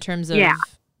 I mean, in terms of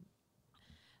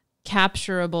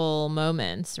capturable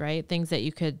moments, right? Things that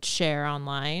you could share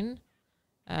online.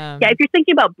 If you're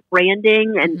thinking about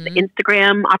branding and the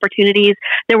Instagram opportunities,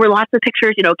 there were lots of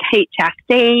pictures, Kate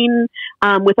Chastain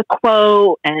with a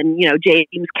quote and,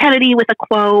 James Kennedy with a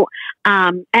quote.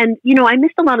 And, I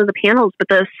missed a lot of the panels, but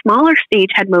the smaller stage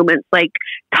had moments like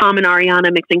Tom and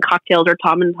Ariana mixing cocktails or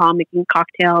Tom and Tom making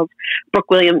cocktails,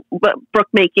 Brooke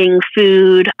making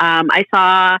food. I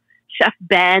saw Chef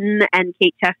Ben and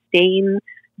Kate Chastain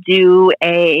do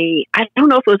I don't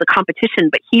know if it was a competition,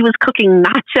 but he was cooking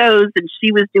nachos and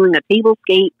she was doing a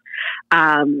tablescape.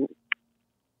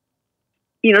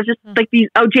 Just like these,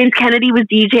 James Kennedy was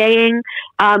DJing.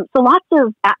 So lots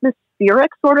of atmospheric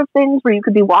sort of things where you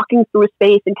could be walking through a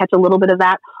space and catch a little bit of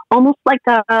that, almost like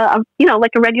like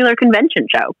a regular convention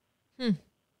show.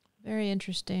 Very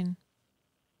interesting.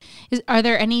 Is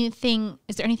there anything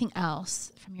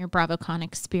else from your Bravocon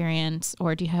experience,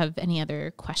 or do you have any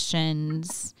other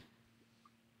questions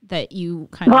that you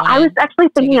I was actually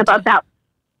thinking about that.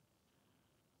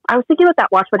 I was thinking about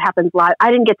that Watch What Happens Live. I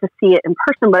didn't get to see it in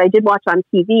person, but I did watch on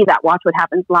TV that Watch What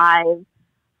Happens Live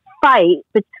fight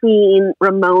between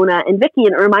Ramona and Vicky,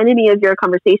 and it reminded me of your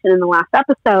conversation in the last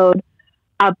episode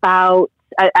about,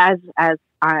 as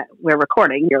we're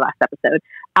recording your last episode,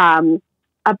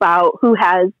 about who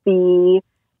has the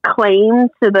claim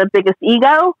to the biggest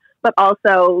ego, but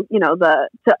also,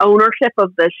 the ownership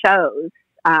of the shows,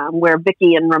 where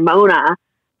Vicky and Ramona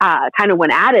kind of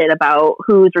went at it about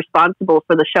who's responsible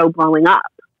for the show blowing up.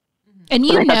 And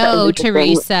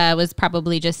Teresa was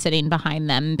probably just sitting behind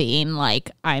them being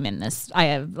like, I'm in this, I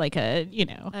have like I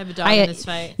have a dog in this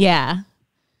fight. Yeah.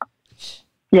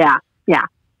 Yeah. Yeah.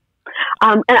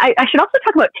 And I should also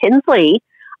talk about Tinsley.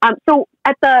 So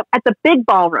at the big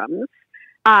ballrooms,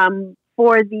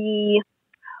 for the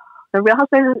the Real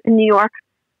Housewives in New York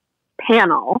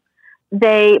panel,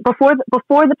 they before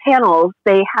the panels,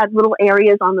 they had little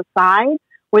areas on the side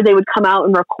where they would come out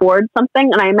and record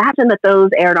something. And I imagine that those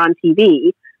aired on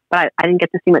TV, but I didn't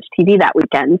get to see much TV that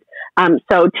weekend.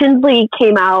 So Tinsley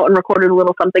came out and recorded a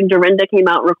little something. Dorinda came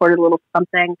out and recorded a little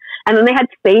something. And then they had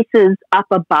spaces up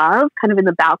above, kind of in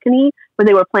the balcony, where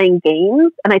they were playing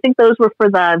games. And I think those were for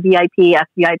the VIP,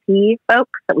 SVIP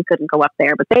folks that we couldn't go up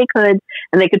there, but they could,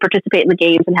 and they could participate in the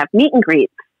games and have meet and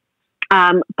greets.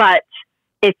 But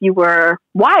if you were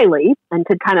wily and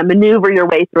could kind of maneuver your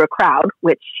way through a crowd,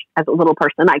 which as a little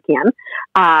person I can,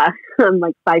 I'm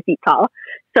like 5 feet tall.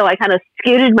 So I kind of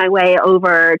scooted my way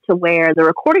over to where the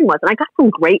recording was. And I got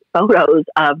some great photos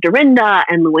of Dorinda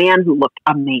and Luann, who looked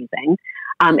amazing,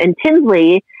 and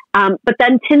Tinsley. But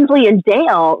then Tinsley and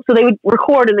Dale, so they would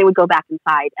record and they would go back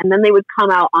inside. And then they would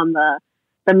come out on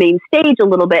the main stage a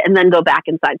little bit and then go back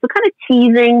inside. So kind of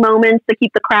teasing moments to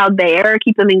keep the crowd there,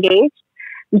 keep them engaged.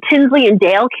 And Tinsley and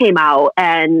Dale came out,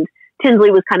 and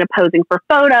Tinsley was kind of posing for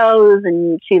photos,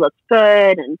 and she looked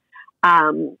good. And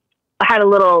I had a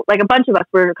little, like a bunch of us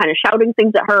were kind of shouting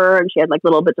things at her, and she had like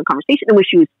little bits of conversation, and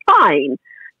she was fine.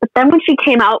 But then when she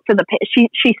came out for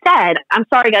she said, "I'm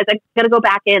sorry, guys, I got to go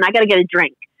back in. I got to get a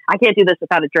drink. I can't do this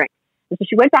without a drink." And so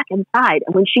she went back inside,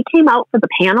 and when she came out for the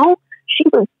panel, she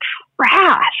was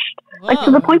trashed. Whoa. Like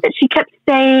to the point that she kept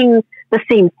saying the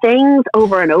same things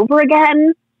over and over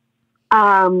again.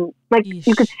 Like Yeesh.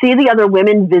 you could see the other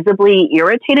women visibly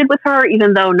irritated with her,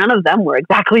 even though none of them were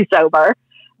exactly sober.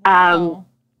 Wow.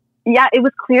 Yeah, it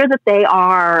was clear that they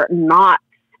are not.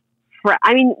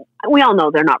 I mean, we all know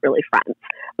they're not really friends,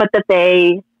 but that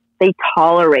they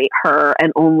tolerate her,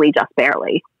 and only just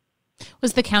barely.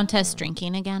 Was the Countess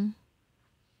drinking again?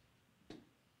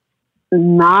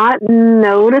 Not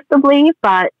noticeably,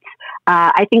 but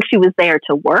I think she was there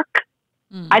to work.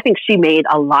 I think she made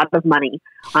a lot of money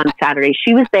on Saturday.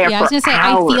 She was there for I was gonna say,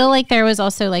 hours. I feel like there was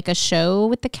also like a show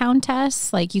with the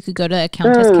Countess. Like you could go to a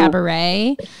Countess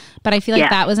cabaret, but I feel like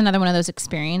that was another one of those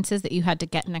experiences that you had to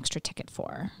get an extra ticket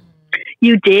for.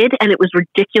 You did, and it was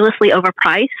ridiculously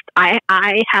overpriced. I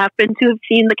happen to have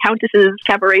seen the Countess's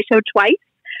cabaret show twice.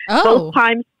 Oh, Both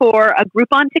times for a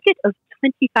Groupon ticket of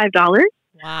 $25.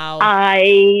 Wow.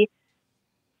 I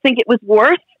think it was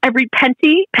worth every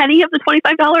penny of the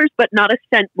 $25, but not a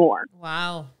cent more.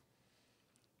 Wow.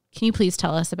 can you please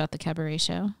tell us about the cabaret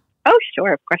show? Oh,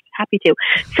 sure. Of course. Happy to.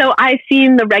 So I've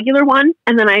seen the regular one,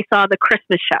 and then I saw the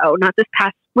Christmas show. Not this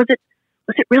past, was it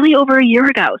really over a year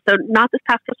ago? So not this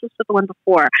past Christmas, but the one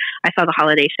before. I saw the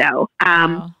holiday show.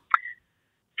 Wow.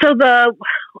 So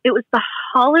it was the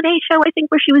holiday show, I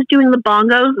think, where she was doing the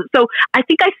bongos. So I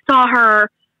think I saw her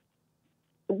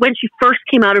when she first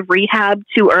came out of rehab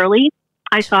too early.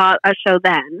 I saw a show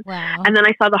then. Wow. And then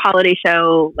I saw the holiday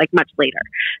show like much later.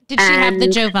 Did she have the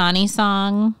Giovanni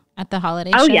song at the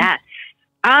holiday show? Oh, yes.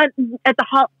 At the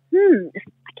I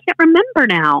can't remember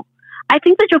now. I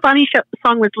think the Giovanni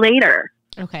song was later.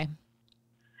 Okay.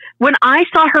 When I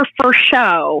saw her first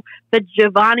show, the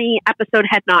Giovanni episode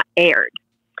had not aired.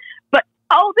 But,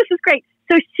 oh, this is great.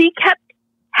 So she kept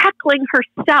heckling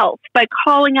herself by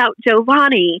calling out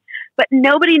Giovanni, but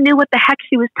nobody knew what the heck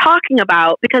she was talking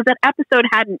about because that episode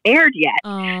hadn't aired yet.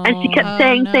 And she kept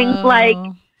saying things like,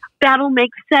 that'll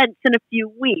make sense in a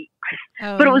few weeks.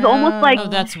 But it was almost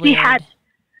like that's she weird. had...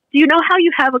 Do you know how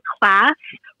you have a class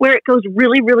where it goes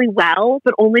really, really well,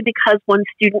 but only because one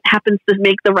student happens to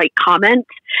make the right comment?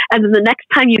 And then the next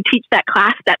time you teach that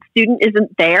class, that student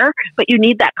isn't there, but you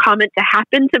need that comment to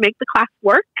happen to make the class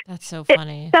work? That's so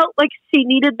funny. It felt like she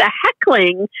needed the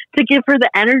heckling to give her the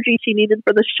energy she needed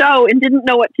for the show and didn't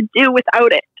know what to do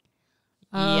without it.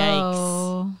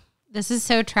 Yikes. This is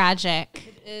so tragic.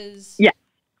 It is. Yeah.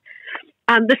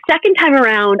 The second time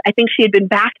around, I think she had been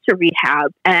back to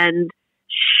rehab and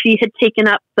she had taken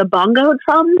up the bongo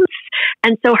drums.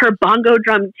 And so her bongo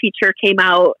drum teacher came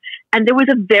out and there was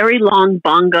a very long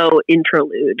bongo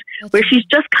interlude where she's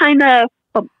just kind of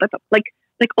like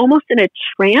almost in a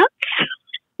trance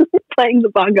playing the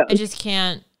bongos. I just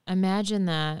can't imagine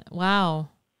that. Wow.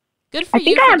 Good for I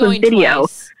think you I for have a going video.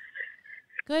 twice.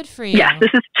 Good for you. Yeah,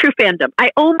 this is true fandom. I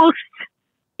almost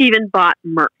even bought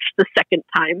merch the second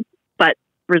time, but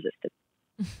resisted.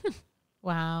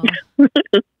 Wow.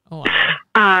 Oh,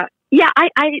 wow. Yeah,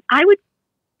 I would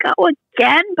go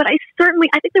again, but I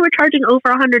think they were charging over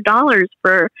 $100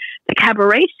 for the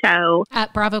cabaret show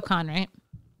At Bravocon, right?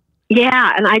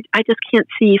 Yeah, and I just can't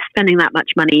see spending that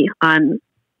much money on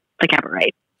the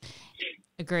cabaret.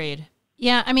 Agreed.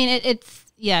 Yeah, I mean,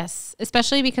 it's yes,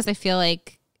 especially because I feel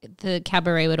like the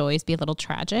cabaret would always be a little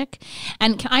tragic.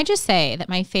 And can I just say that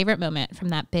my favorite moment from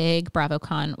that big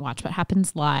Bravocon Watch What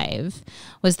Happens Live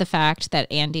was the fact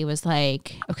that Andy was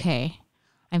like, okay,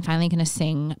 I'm finally going to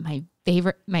sing my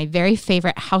very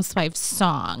favorite Housewives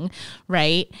song,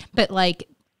 right? But like,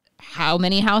 how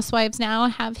many housewives now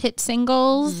have hit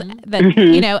singles that,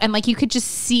 you know, and like you could just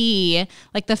see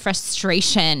like the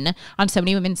frustration on so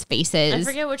many women's faces. I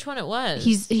forget which one it was.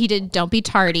 He did Don't Be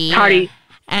Tardy.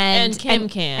 And Kim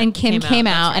came out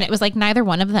right. and it was like neither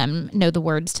one of them know the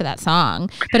words to that song,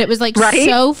 but it was like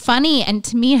so funny. And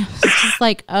to me, I was just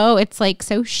like, oh, it's like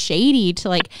so shady to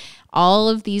like all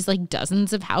of these like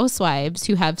dozens of housewives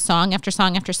who have song after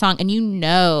song after song. And you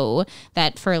know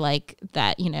that for like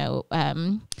that, you know,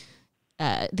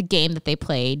 the game that they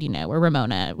played, you know, where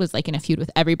Ramona was like in a feud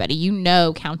with everybody, you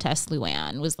know, Countess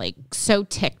Luann was like so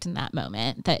ticked in that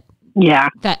moment that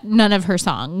none of her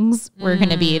songs were going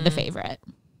to be the favorite.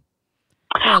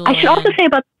 I should also say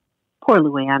about poor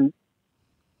Luann.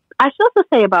 I should also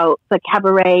say about the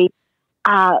cabaret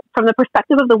from the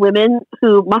perspective of the women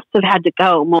who must have had to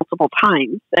go multiple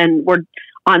times and were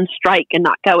on strike and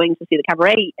not going to see the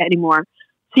cabaret anymore.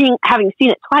 Having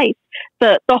seen it twice,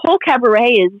 the whole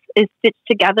cabaret is stitched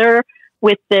together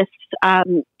with this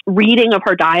reading of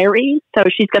her diary. So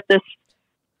she's got this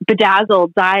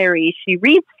bedazzled diary she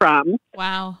reads from.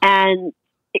 Wow. And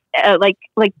like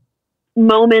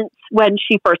moments when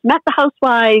she first met the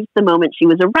housewives, the moment she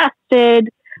was arrested,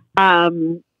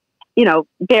 you know,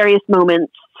 various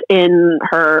moments in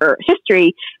her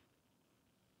history.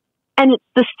 And it's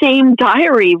the same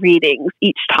diary readings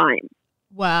each time.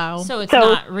 Wow. So it's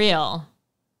not real.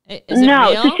 Is it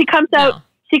no, real? So she comes out.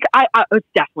 It's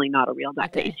definitely not a real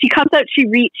diary. She comes out. She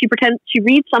pretends she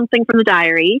reads something from the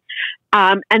diary,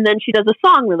 and then she does a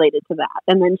song related to that,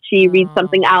 and then she reads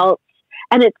something else,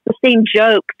 and it's the same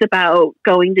jokes about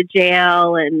going to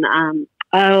jail and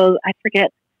I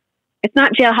forget. It's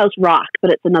not Jailhouse Rock,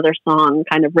 but it's another song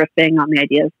kind of riffing on the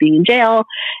idea of being in jail.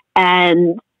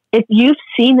 And if you've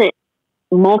seen it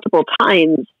multiple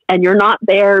times and you're not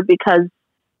there because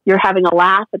you're having a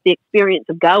laugh at the experience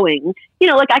of going, you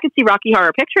know, like I could see Rocky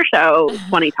Horror Picture Show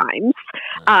 20 times,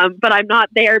 but I'm not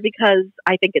there because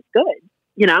I think it's good,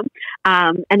 you know?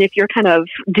 And if you're kind of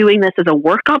doing this as a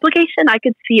work obligation, I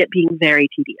could see it being very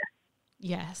tedious.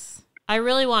 Yes. I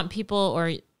really want people,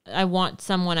 or I want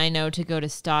someone I know to go to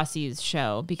Stassi's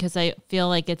show because I feel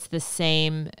like it's the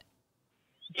same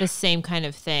kind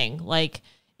of thing. Like,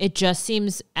 it just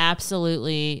seems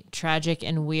absolutely tragic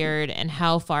and weird. And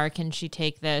how far can she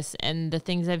take this? And the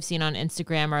things I've seen on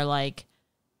Instagram are like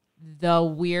the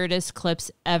weirdest clips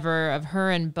ever of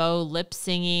her and Bo lip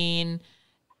singing.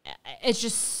 It's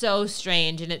just so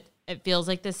strange. And it feels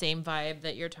like the same vibe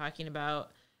that you're talking about.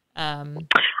 I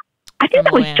think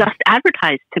that was just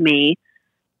advertised to me.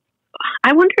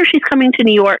 I wonder if she's coming to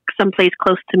New York, someplace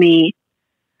close to me.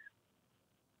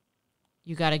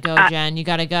 You got to go, Jen. You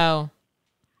got to go.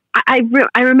 I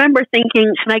remember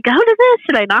thinking, should I go to this?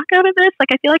 Should I not go to this? Like,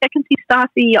 I feel like I can see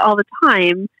Stassi all the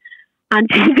time on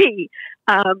TV.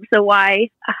 So why?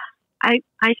 I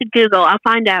should Google. I'll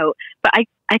find out. But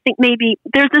I think maybe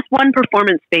there's this one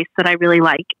performance space that I really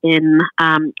like in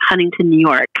Huntington, New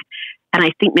York. And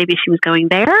I think maybe she was going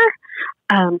there.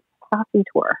 Stassi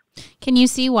tour. Can you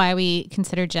see why we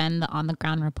consider Jen the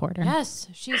on-the-ground reporter? Yes.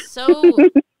 She's so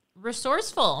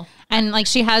resourceful. And like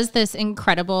she has this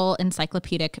incredible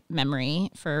encyclopedic memory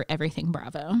for everything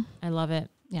Bravo. I love it.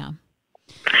 Yeah.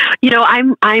 You know,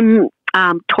 I'm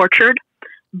tortured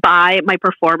by my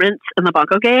performance in the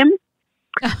Bunko game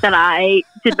that I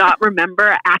did not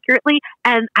remember accurately.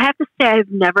 And I have to say,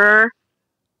 I've never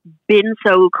been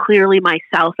so clearly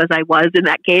myself as I was in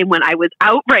that game when I was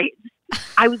outraged.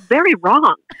 I was very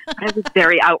wrong. I was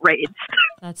very outraged.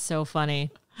 That's so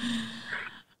funny.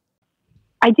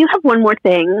 I do have one more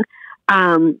thing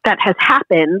that has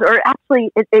happened, or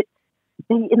actually it's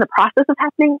in the process of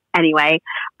happening anyway.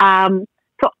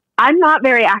 So I'm not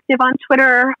very active on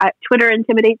Twitter. Twitter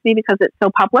intimidates me because it's so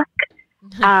public.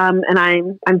 And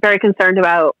I'm very concerned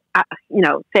about,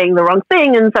 saying the wrong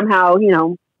thing and somehow,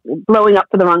 blowing up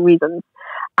for the wrong reasons.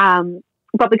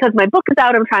 But because my book is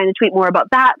out, I'm trying to tweet more about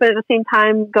that. But at the same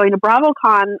time, going to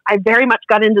Bravocon, I very much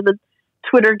got into the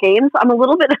Twitter games. I'm a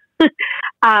little bit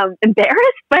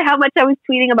embarrassed by how much I was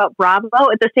tweeting about Bravo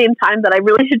at the same time that I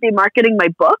really should be marketing my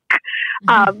book.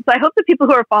 So I hope the people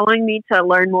who are following me to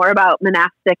learn more about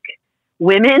monastic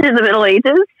women in the Middle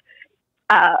Ages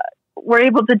were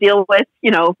able to deal with,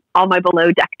 all my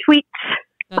below deck tweets.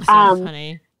 That's so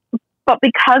funny. But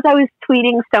because I was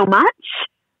tweeting so much,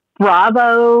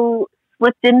 Bravo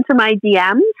slipped into my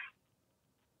DMs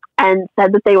and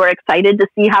said that they were excited to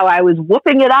see how I was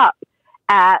whooping it up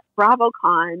at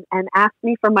Bravocon, and asked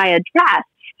me for my address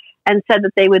and said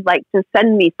that they would like to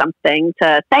send me something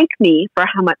to thank me for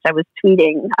how much I was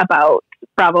tweeting about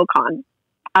Bravocon.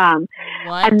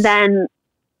 What? And then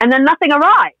nothing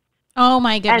arrived. Oh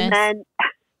my goodness.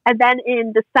 And then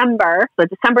in December, so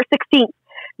December 16th,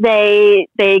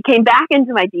 they came back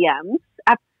into my DMs.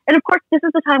 And of course, this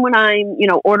is the time when I'm,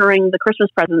 ordering the Christmas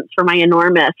presents for my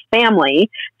enormous family.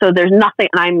 So there's nothing,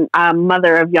 and I'm a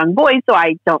mother of young boys, so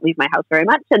I don't leave my house very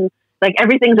much. And like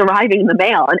everything's arriving in the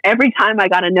mail. And every time I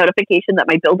got a notification that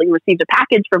my building received a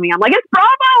package for me, I'm like, it's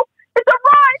Bravo! It's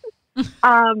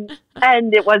arrived!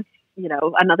 And it was,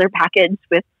 another package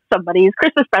with somebody's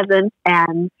Christmas present.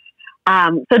 And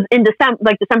so in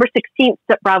December 16th,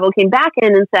 Bravo came back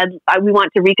in and said, we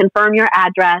want to reconfirm your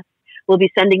address. We'll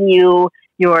be sending you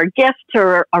your gift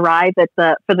to arrive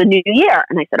for the new year.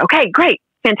 And I said, okay, great,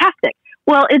 fantastic.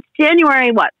 Well, it's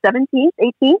January, 17th,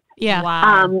 18th? Yeah.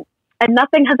 Wow. And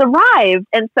nothing has arrived.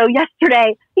 And so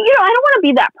yesterday, I don't want to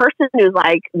be that person who's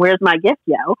like, where's my gift,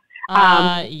 yo?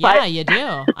 Yeah, you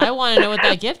do. I want to know what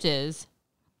that gift is.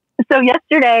 So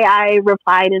yesterday I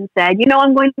replied and said,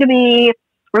 I'm going to be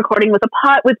recording with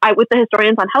the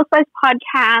Historians on Housewives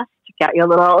podcast. Got your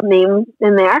little name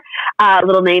in there,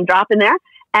 little name drop in there.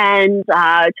 And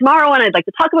tomorrow, and I'd like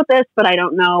to talk about this, but I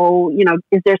don't know,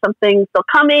 is there something still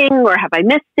coming or have I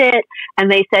missed it?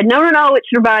 And they said, no, it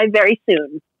should arrive very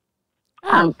soon.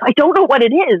 So I don't know what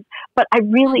it is, but I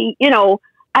really,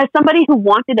 as somebody who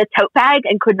wanted a tote bag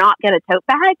and could not get a tote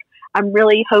bag, I'm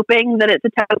really hoping that it's a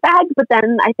tote bag. But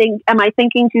then I think, am I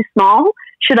thinking too small?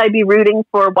 Should I be rooting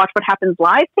for Watch What Happens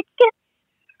Live tickets?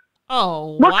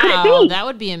 Oh, what wow. Could it be? That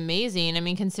would be amazing. I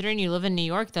mean, considering you live in New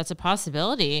York, that's a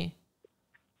possibility.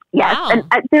 Yes. Wow. And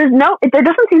there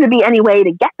doesn't seem to be any way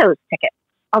to get those tickets.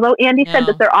 Although Andy said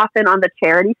that they're often on the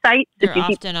charity site. They're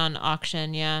often on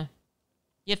auction, yeah.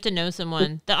 You have to know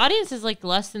someone. The audience is like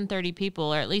less than 30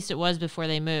 people, or at least it was before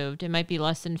they moved. It might be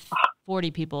less than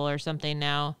 40 people or something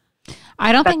now.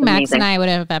 I don't think Max amazing. and I would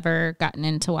have ever gotten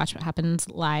into Watch What Happens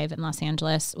Live in Los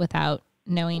Angeles without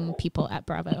knowing people at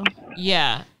Bravo.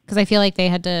 Yeah. Because I feel like they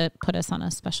had to put us on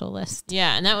a special list.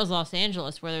 Yeah, and that was Los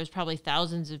Angeles, where there was probably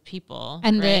thousands of people.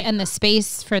 And right? the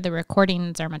space for the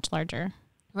recordings are much larger.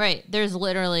 Right. There's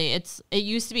literally, it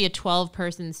used to be a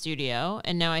 12-person studio,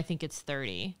 and now I think it's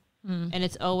 30. And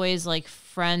it's always like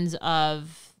friends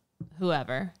of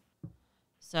whoever.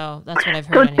 So that's what I've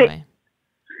heard anyway.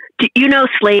 Do you know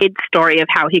Slade's story of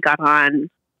how he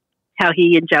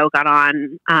and Joe got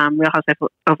on Real Housewives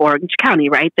of Orange County,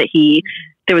 right? That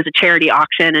there was a charity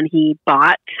auction and he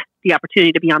bought the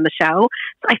opportunity to be on the show.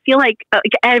 So I feel like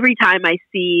every time I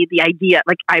see the idea,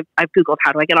 like I've Googled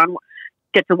how do I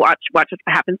get to watch What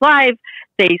Happens Live,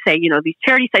 they say, these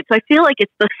charity sites. So I feel like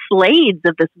it's the Slades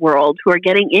of this world who are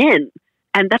getting in,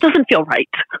 and that doesn't feel right.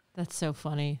 That's so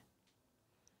funny.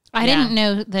 I didn't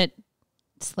know that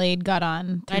Slade got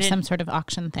on through some sort of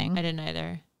auction thing. I didn't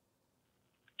either.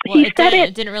 Well,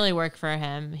 it didn't really work for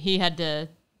him. He had to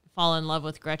fall in love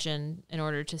with Gretchen in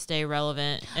order to stay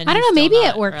relevant. And I don't know. Maybe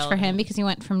it worked for him because he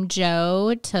went from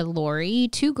Joe to Lori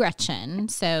to Gretchen.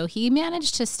 So he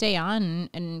managed to stay on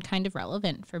and kind of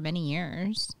relevant for many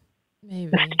years.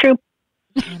 Maybe. That's true.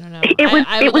 I don't know.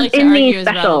 I would like to argue his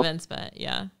relevance, but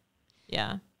yeah.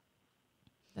 Yeah.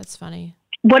 That's funny.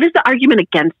 What is the argument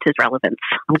against his relevance?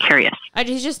 I'm curious.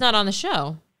 He's just not on the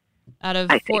show. Out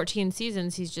of 14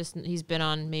 seasons, he's been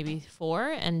on maybe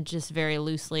 4, and just very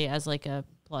loosely as like a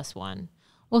 +1.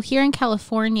 Well, here in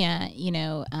California,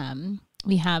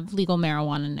 we have legal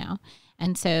marijuana now.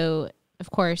 And so,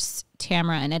 of course,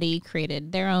 Tamara and Eddie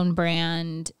created their own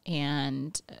brand,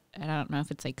 and I don't know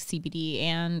if it's like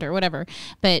CBD or whatever,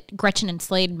 but Gretchen and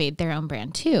Slade made their own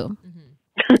brand too.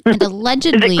 Mm-hmm. And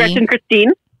allegedly... Is it Gretchen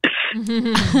Christine?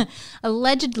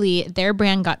 Allegedly, their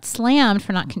brand got slammed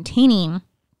for not containing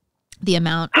the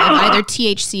amount of either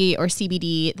THC or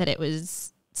CBD that it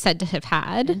was said to have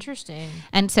had. Interesting.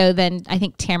 And so then I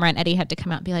think Tamara and Eddie had to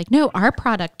come out and be like, no, our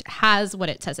product has what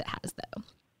it says it has, though.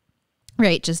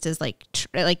 Right, just as like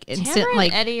instant Tamara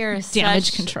like and Eddie are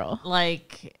damage control.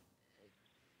 Like,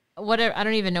 whatever, I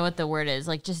don't even know what the word is.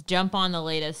 Like, just jump on the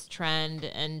latest trend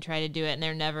and try to do it, and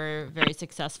they're never very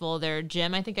successful. Their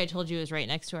gym, I think I told you, is right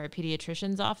next to our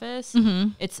pediatrician's office. Mm-hmm.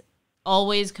 It's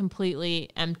always completely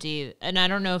empty, and I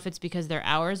don't know if it's because their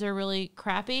hours are really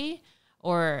crappy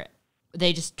or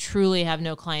they just truly have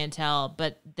no clientele,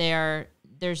 but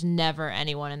there's never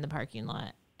anyone in the parking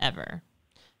lot ever.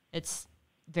 It's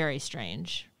very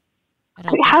strange.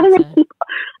 How do they keep,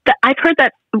 I've heard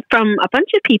that from a bunch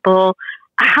of people.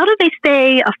 How do they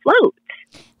stay afloat?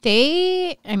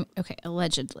 Okay,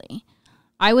 allegedly.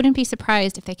 I wouldn't be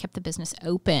surprised if they kept the business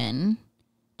open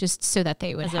just so that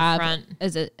they would have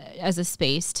as a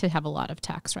space to have a lot of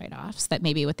tax write-offs, that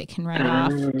maybe what they can write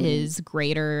off is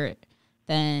greater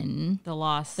than The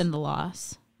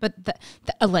loss. But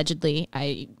allegedly,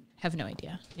 I have no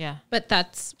idea. Yeah. But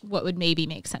that's what would maybe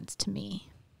make sense to me.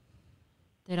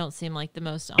 They don't seem like the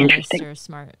most honest or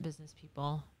smart business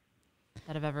people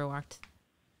that have ever walked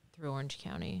through Orange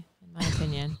County, in my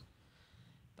opinion.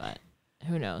 But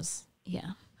who knows?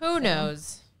 Yeah. Who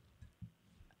knows?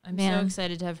 I'm so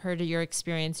excited to have heard of your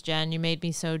experience, Jen. You made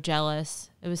me so jealous.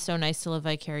 It was so nice to live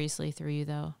vicariously through you,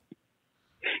 though.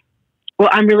 Well,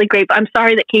 I'm really grateful. I'm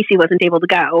sorry that Casey wasn't able to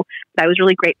go, but I was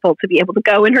really grateful to be able to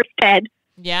go in her stead.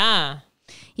 Yeah.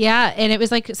 Yeah. And it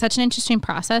was like such an interesting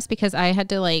process because I had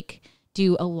to like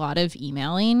do a lot of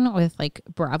emailing with like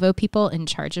Bravo people in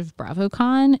charge of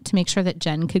Bravocon to make sure that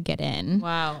Jen could get in.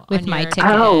 Wow. With my ticket.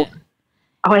 Oh,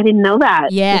 I didn't know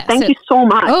that. Yeah. Thank you so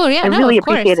much. Oh, yeah. I really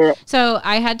appreciated it. So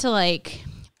I had to like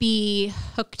be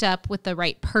hooked up with the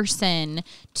right person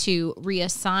to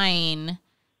reassign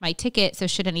my ticket. So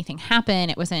should anything happen,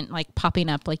 it wasn't like popping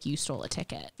up like you stole a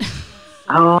ticket.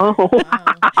 Oh,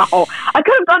 wow. I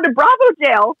could have gone to Bravo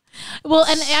jail. Well,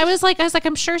 and I was like,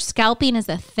 I'm sure scalping is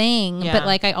a thing, Yeah. but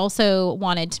like, I also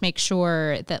wanted to make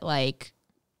sure that like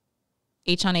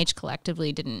HonH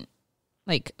collectively didn't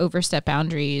like overstep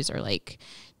boundaries or like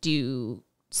do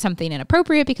something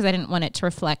inappropriate, because I didn't want it to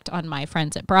reflect on my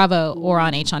friends at Bravo or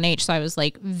on HonH. So I was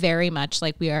like, very much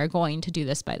like, we are going to do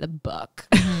this by the book.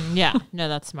 Yeah. No,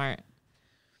 that's smart.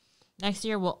 Next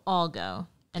year, we'll all go.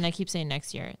 And I keep saying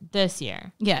next year, this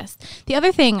year. Yes. The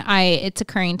other thing it's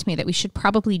occurring to me that we should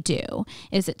probably do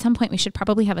is at some point we should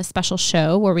probably have a special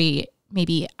show where we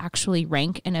maybe actually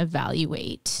rank and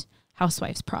evaluate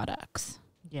Housewives products.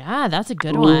 Yeah, that's a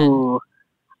good one. Ooh,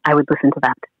 I would listen to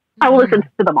that. I will listen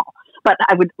to them all, but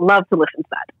I would love to listen to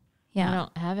that. Yeah. I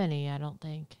don't have any, I don't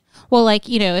think. Well, like,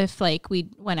 you know, if like we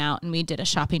went out and we did a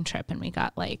shopping trip and we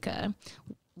got like a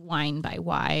Wine by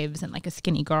Wives and like a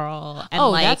Skinny Girl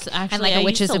and that's actually, and like a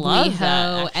Witches of love WeHo,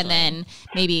 that, and then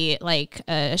maybe like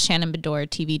a Shannon Bedore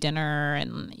TV dinner,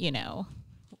 and you know,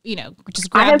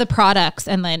 just grab the products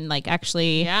and then like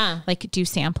actually like do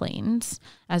samplings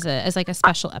as like a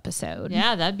special episode.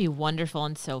 Yeah, that'd be wonderful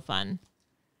and so fun.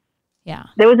 Yeah.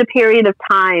 There was a period of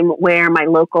time where my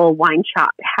local wine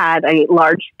shop had a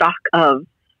large stock of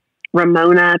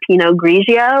Ramona Pinot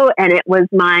Grigio, and it was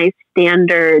my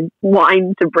standard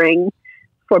wine to bring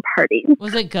for parties.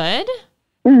 Was it good?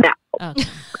 No. Oh. I mean,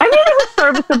 it was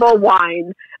serviceable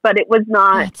wine, but it was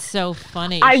not. That's so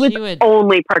funny. I was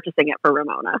only purchasing it for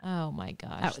Ramona. Oh my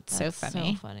gosh. That's so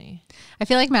funny. So funny. I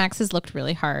feel like Max has looked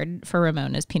really hard for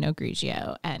Ramona's Pinot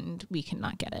Grigio, and we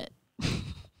cannot get it.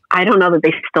 I don't know that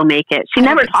they still make it. She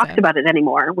never talks about it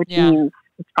anymore, which means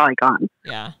it's probably gone.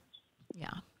 Yeah.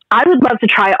 Yeah. I would love to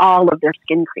try all of their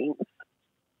skin creams.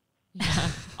 Yeah.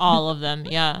 All of them.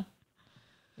 Yeah.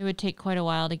 It would take quite a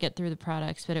while to get through the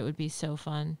products, but it would be so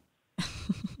fun.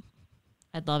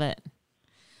 I'd love it.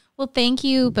 Well, thank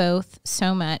you both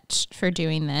so much for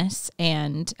doing this.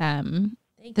 And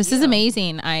this is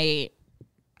amazing. I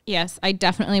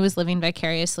definitely was living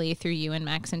vicariously through you and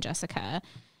Max and Jessica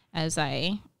as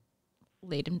I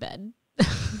laid in bed.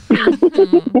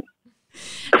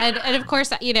 And of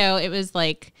course, you know, it was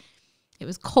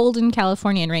cold in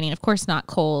California and raining. Of course, not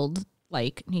cold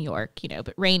like New York, you know,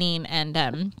 but raining. And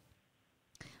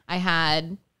I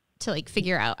had to like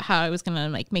figure out how I was going to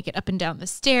like make it up and down the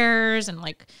stairs and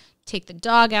like take the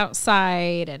dog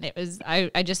outside. And it was,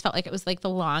 I just felt like it was like the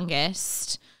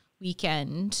longest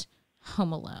weekend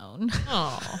home alone.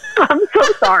 Oh, I'm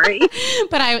so sorry.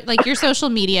 But I like your social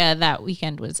media that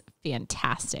weekend was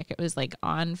fantastic. It was like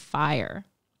on fire.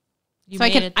 So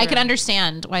I could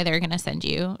understand why they're going to send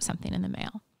you something in the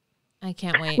mail. I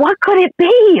can't wait. What could it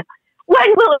be? When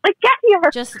will it get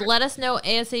here? Just let us know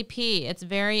ASAP. It's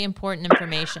very important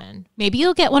information. Maybe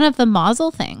you'll get one of the Mazel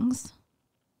things.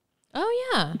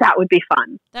 Oh, yeah. That would be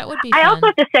fun. That would be I fun. also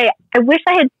have to say, I wish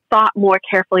I had thought more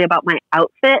carefully about my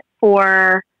outfit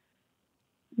for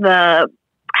the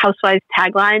Housewives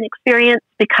tagline experience,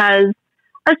 because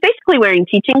I was basically wearing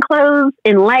teaching clothes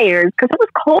in layers because it was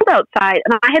cold outside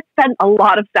and I had spent a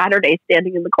lot of Saturdays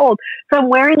standing in the cold. So I'm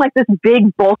wearing like this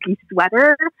big bulky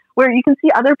sweater where you can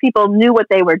see other people knew what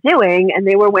they were doing and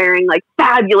they were wearing like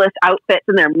fabulous outfits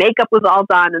and their makeup was all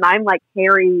done. And I'm like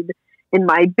harried in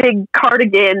my big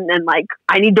cardigan and like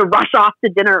I need to rush off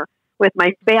to dinner with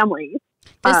my family.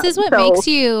 This is what makes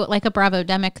you like a Bravo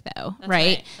demic though,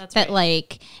 right? That's that right.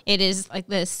 like it is like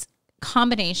this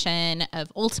combination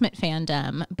of ultimate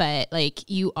fandom, but like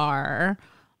you are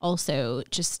also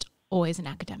just always an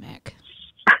academic.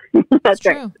 That's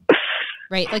right. True.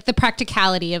 Right? Like the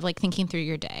practicality of like thinking through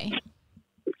your day.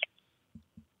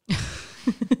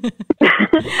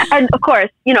 And of course,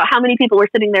 you know, how many people were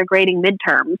sitting there grading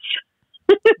midterms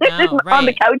No, on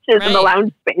the couches in the right.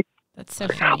 lounge space That's so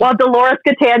funny. while Dolores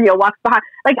Catania walks behind.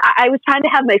 Like I was trying to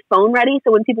have my phone ready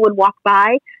so when people would walk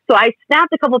by. So I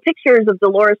snapped a couple pictures of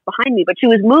Dolores behind me, but she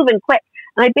was moving quick.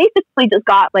 And I basically just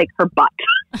got like her butt.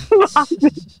 It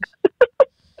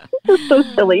was so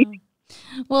silly.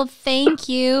 Well, thank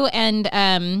you.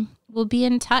 And we'll be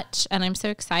in touch. And I'm so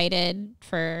excited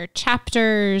for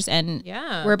chapters. And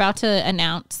Yeah. we're about to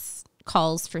announce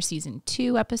calls for season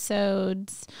 2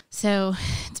 episodes. So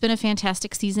it's been a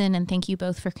fantastic season. And thank you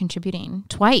both for contributing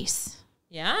twice.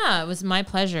 Yeah, it was my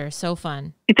pleasure. So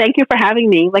fun. Thank you for having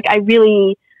me. Like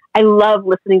I love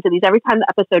listening to these. Every time the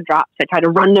episode drops, I try to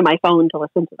run to my phone to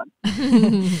listen to them.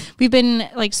 We've been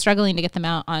like struggling to get them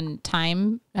out on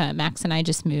time. Max and I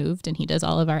just moved and he does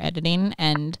all of our editing.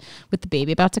 And with the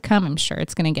baby about to come, I'm sure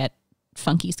it's going to get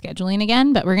funky scheduling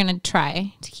again, but we're going to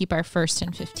try to keep our 1st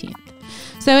and 15th.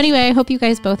 So anyway, I hope you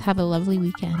guys both have a lovely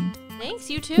weekend. Thanks,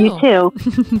 you too. You too.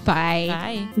 Bye.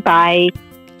 Bye. Bye.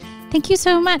 Thank you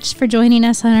so much for joining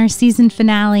us on our season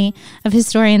finale of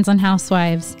Historians on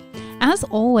Housewives. As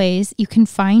always, you can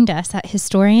find us at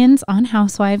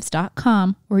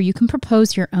historiansonhousewives.com, where you can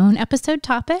propose your own episode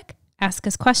topic, ask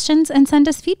us questions, and send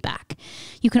us feedback.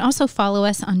 You can also follow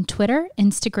us on Twitter,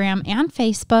 Instagram, and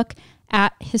Facebook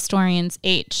at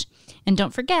HistoriansH. And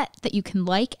don't forget that you can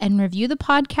like and review the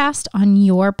podcast on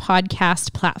your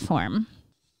podcast platform.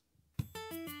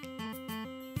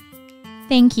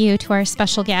 Thank you to our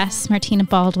special guests, Martina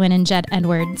Baldwin and Jed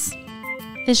Edwards.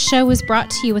 This show was brought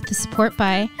to you with the support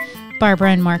by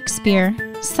Barbara and Mark Spear,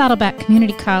 Saddleback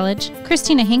Community College,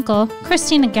 Christina Hinkle,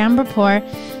 Christina Gambrapor,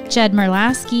 Jed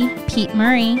Merlasky, Pete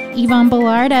Murray, Yvonne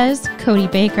Bellardes, Cody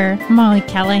Baker, Molly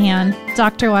Callahan,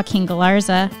 Dr. Joaquin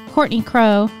Galarza, Courtney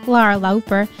Crow, Laura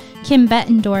Lauper, Kim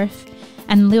Bettendorf,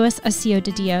 and Luis Acio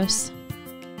de Dios.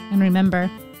 And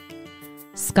remember,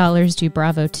 scholars do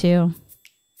Bravo too.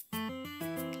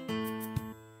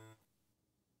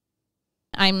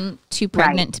 I'm too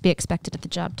pregnant to be expected at the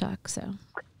job talk, so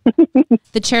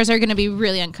the chairs are going to be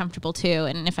really uncomfortable too,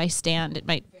 and if I stand, it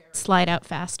might slide out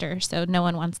faster, so no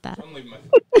one wants that.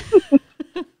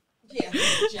 Yeah,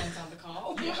 Jen's on the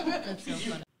call. That's so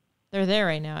funny. They're there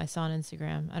right now. I saw on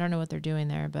Instagram. I don't know what they're doing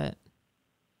there, but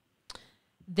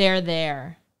they're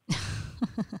there.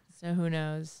 So who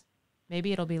knows?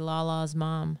 Maybe it'll be Lala's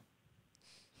mom.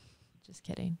 Just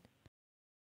kidding.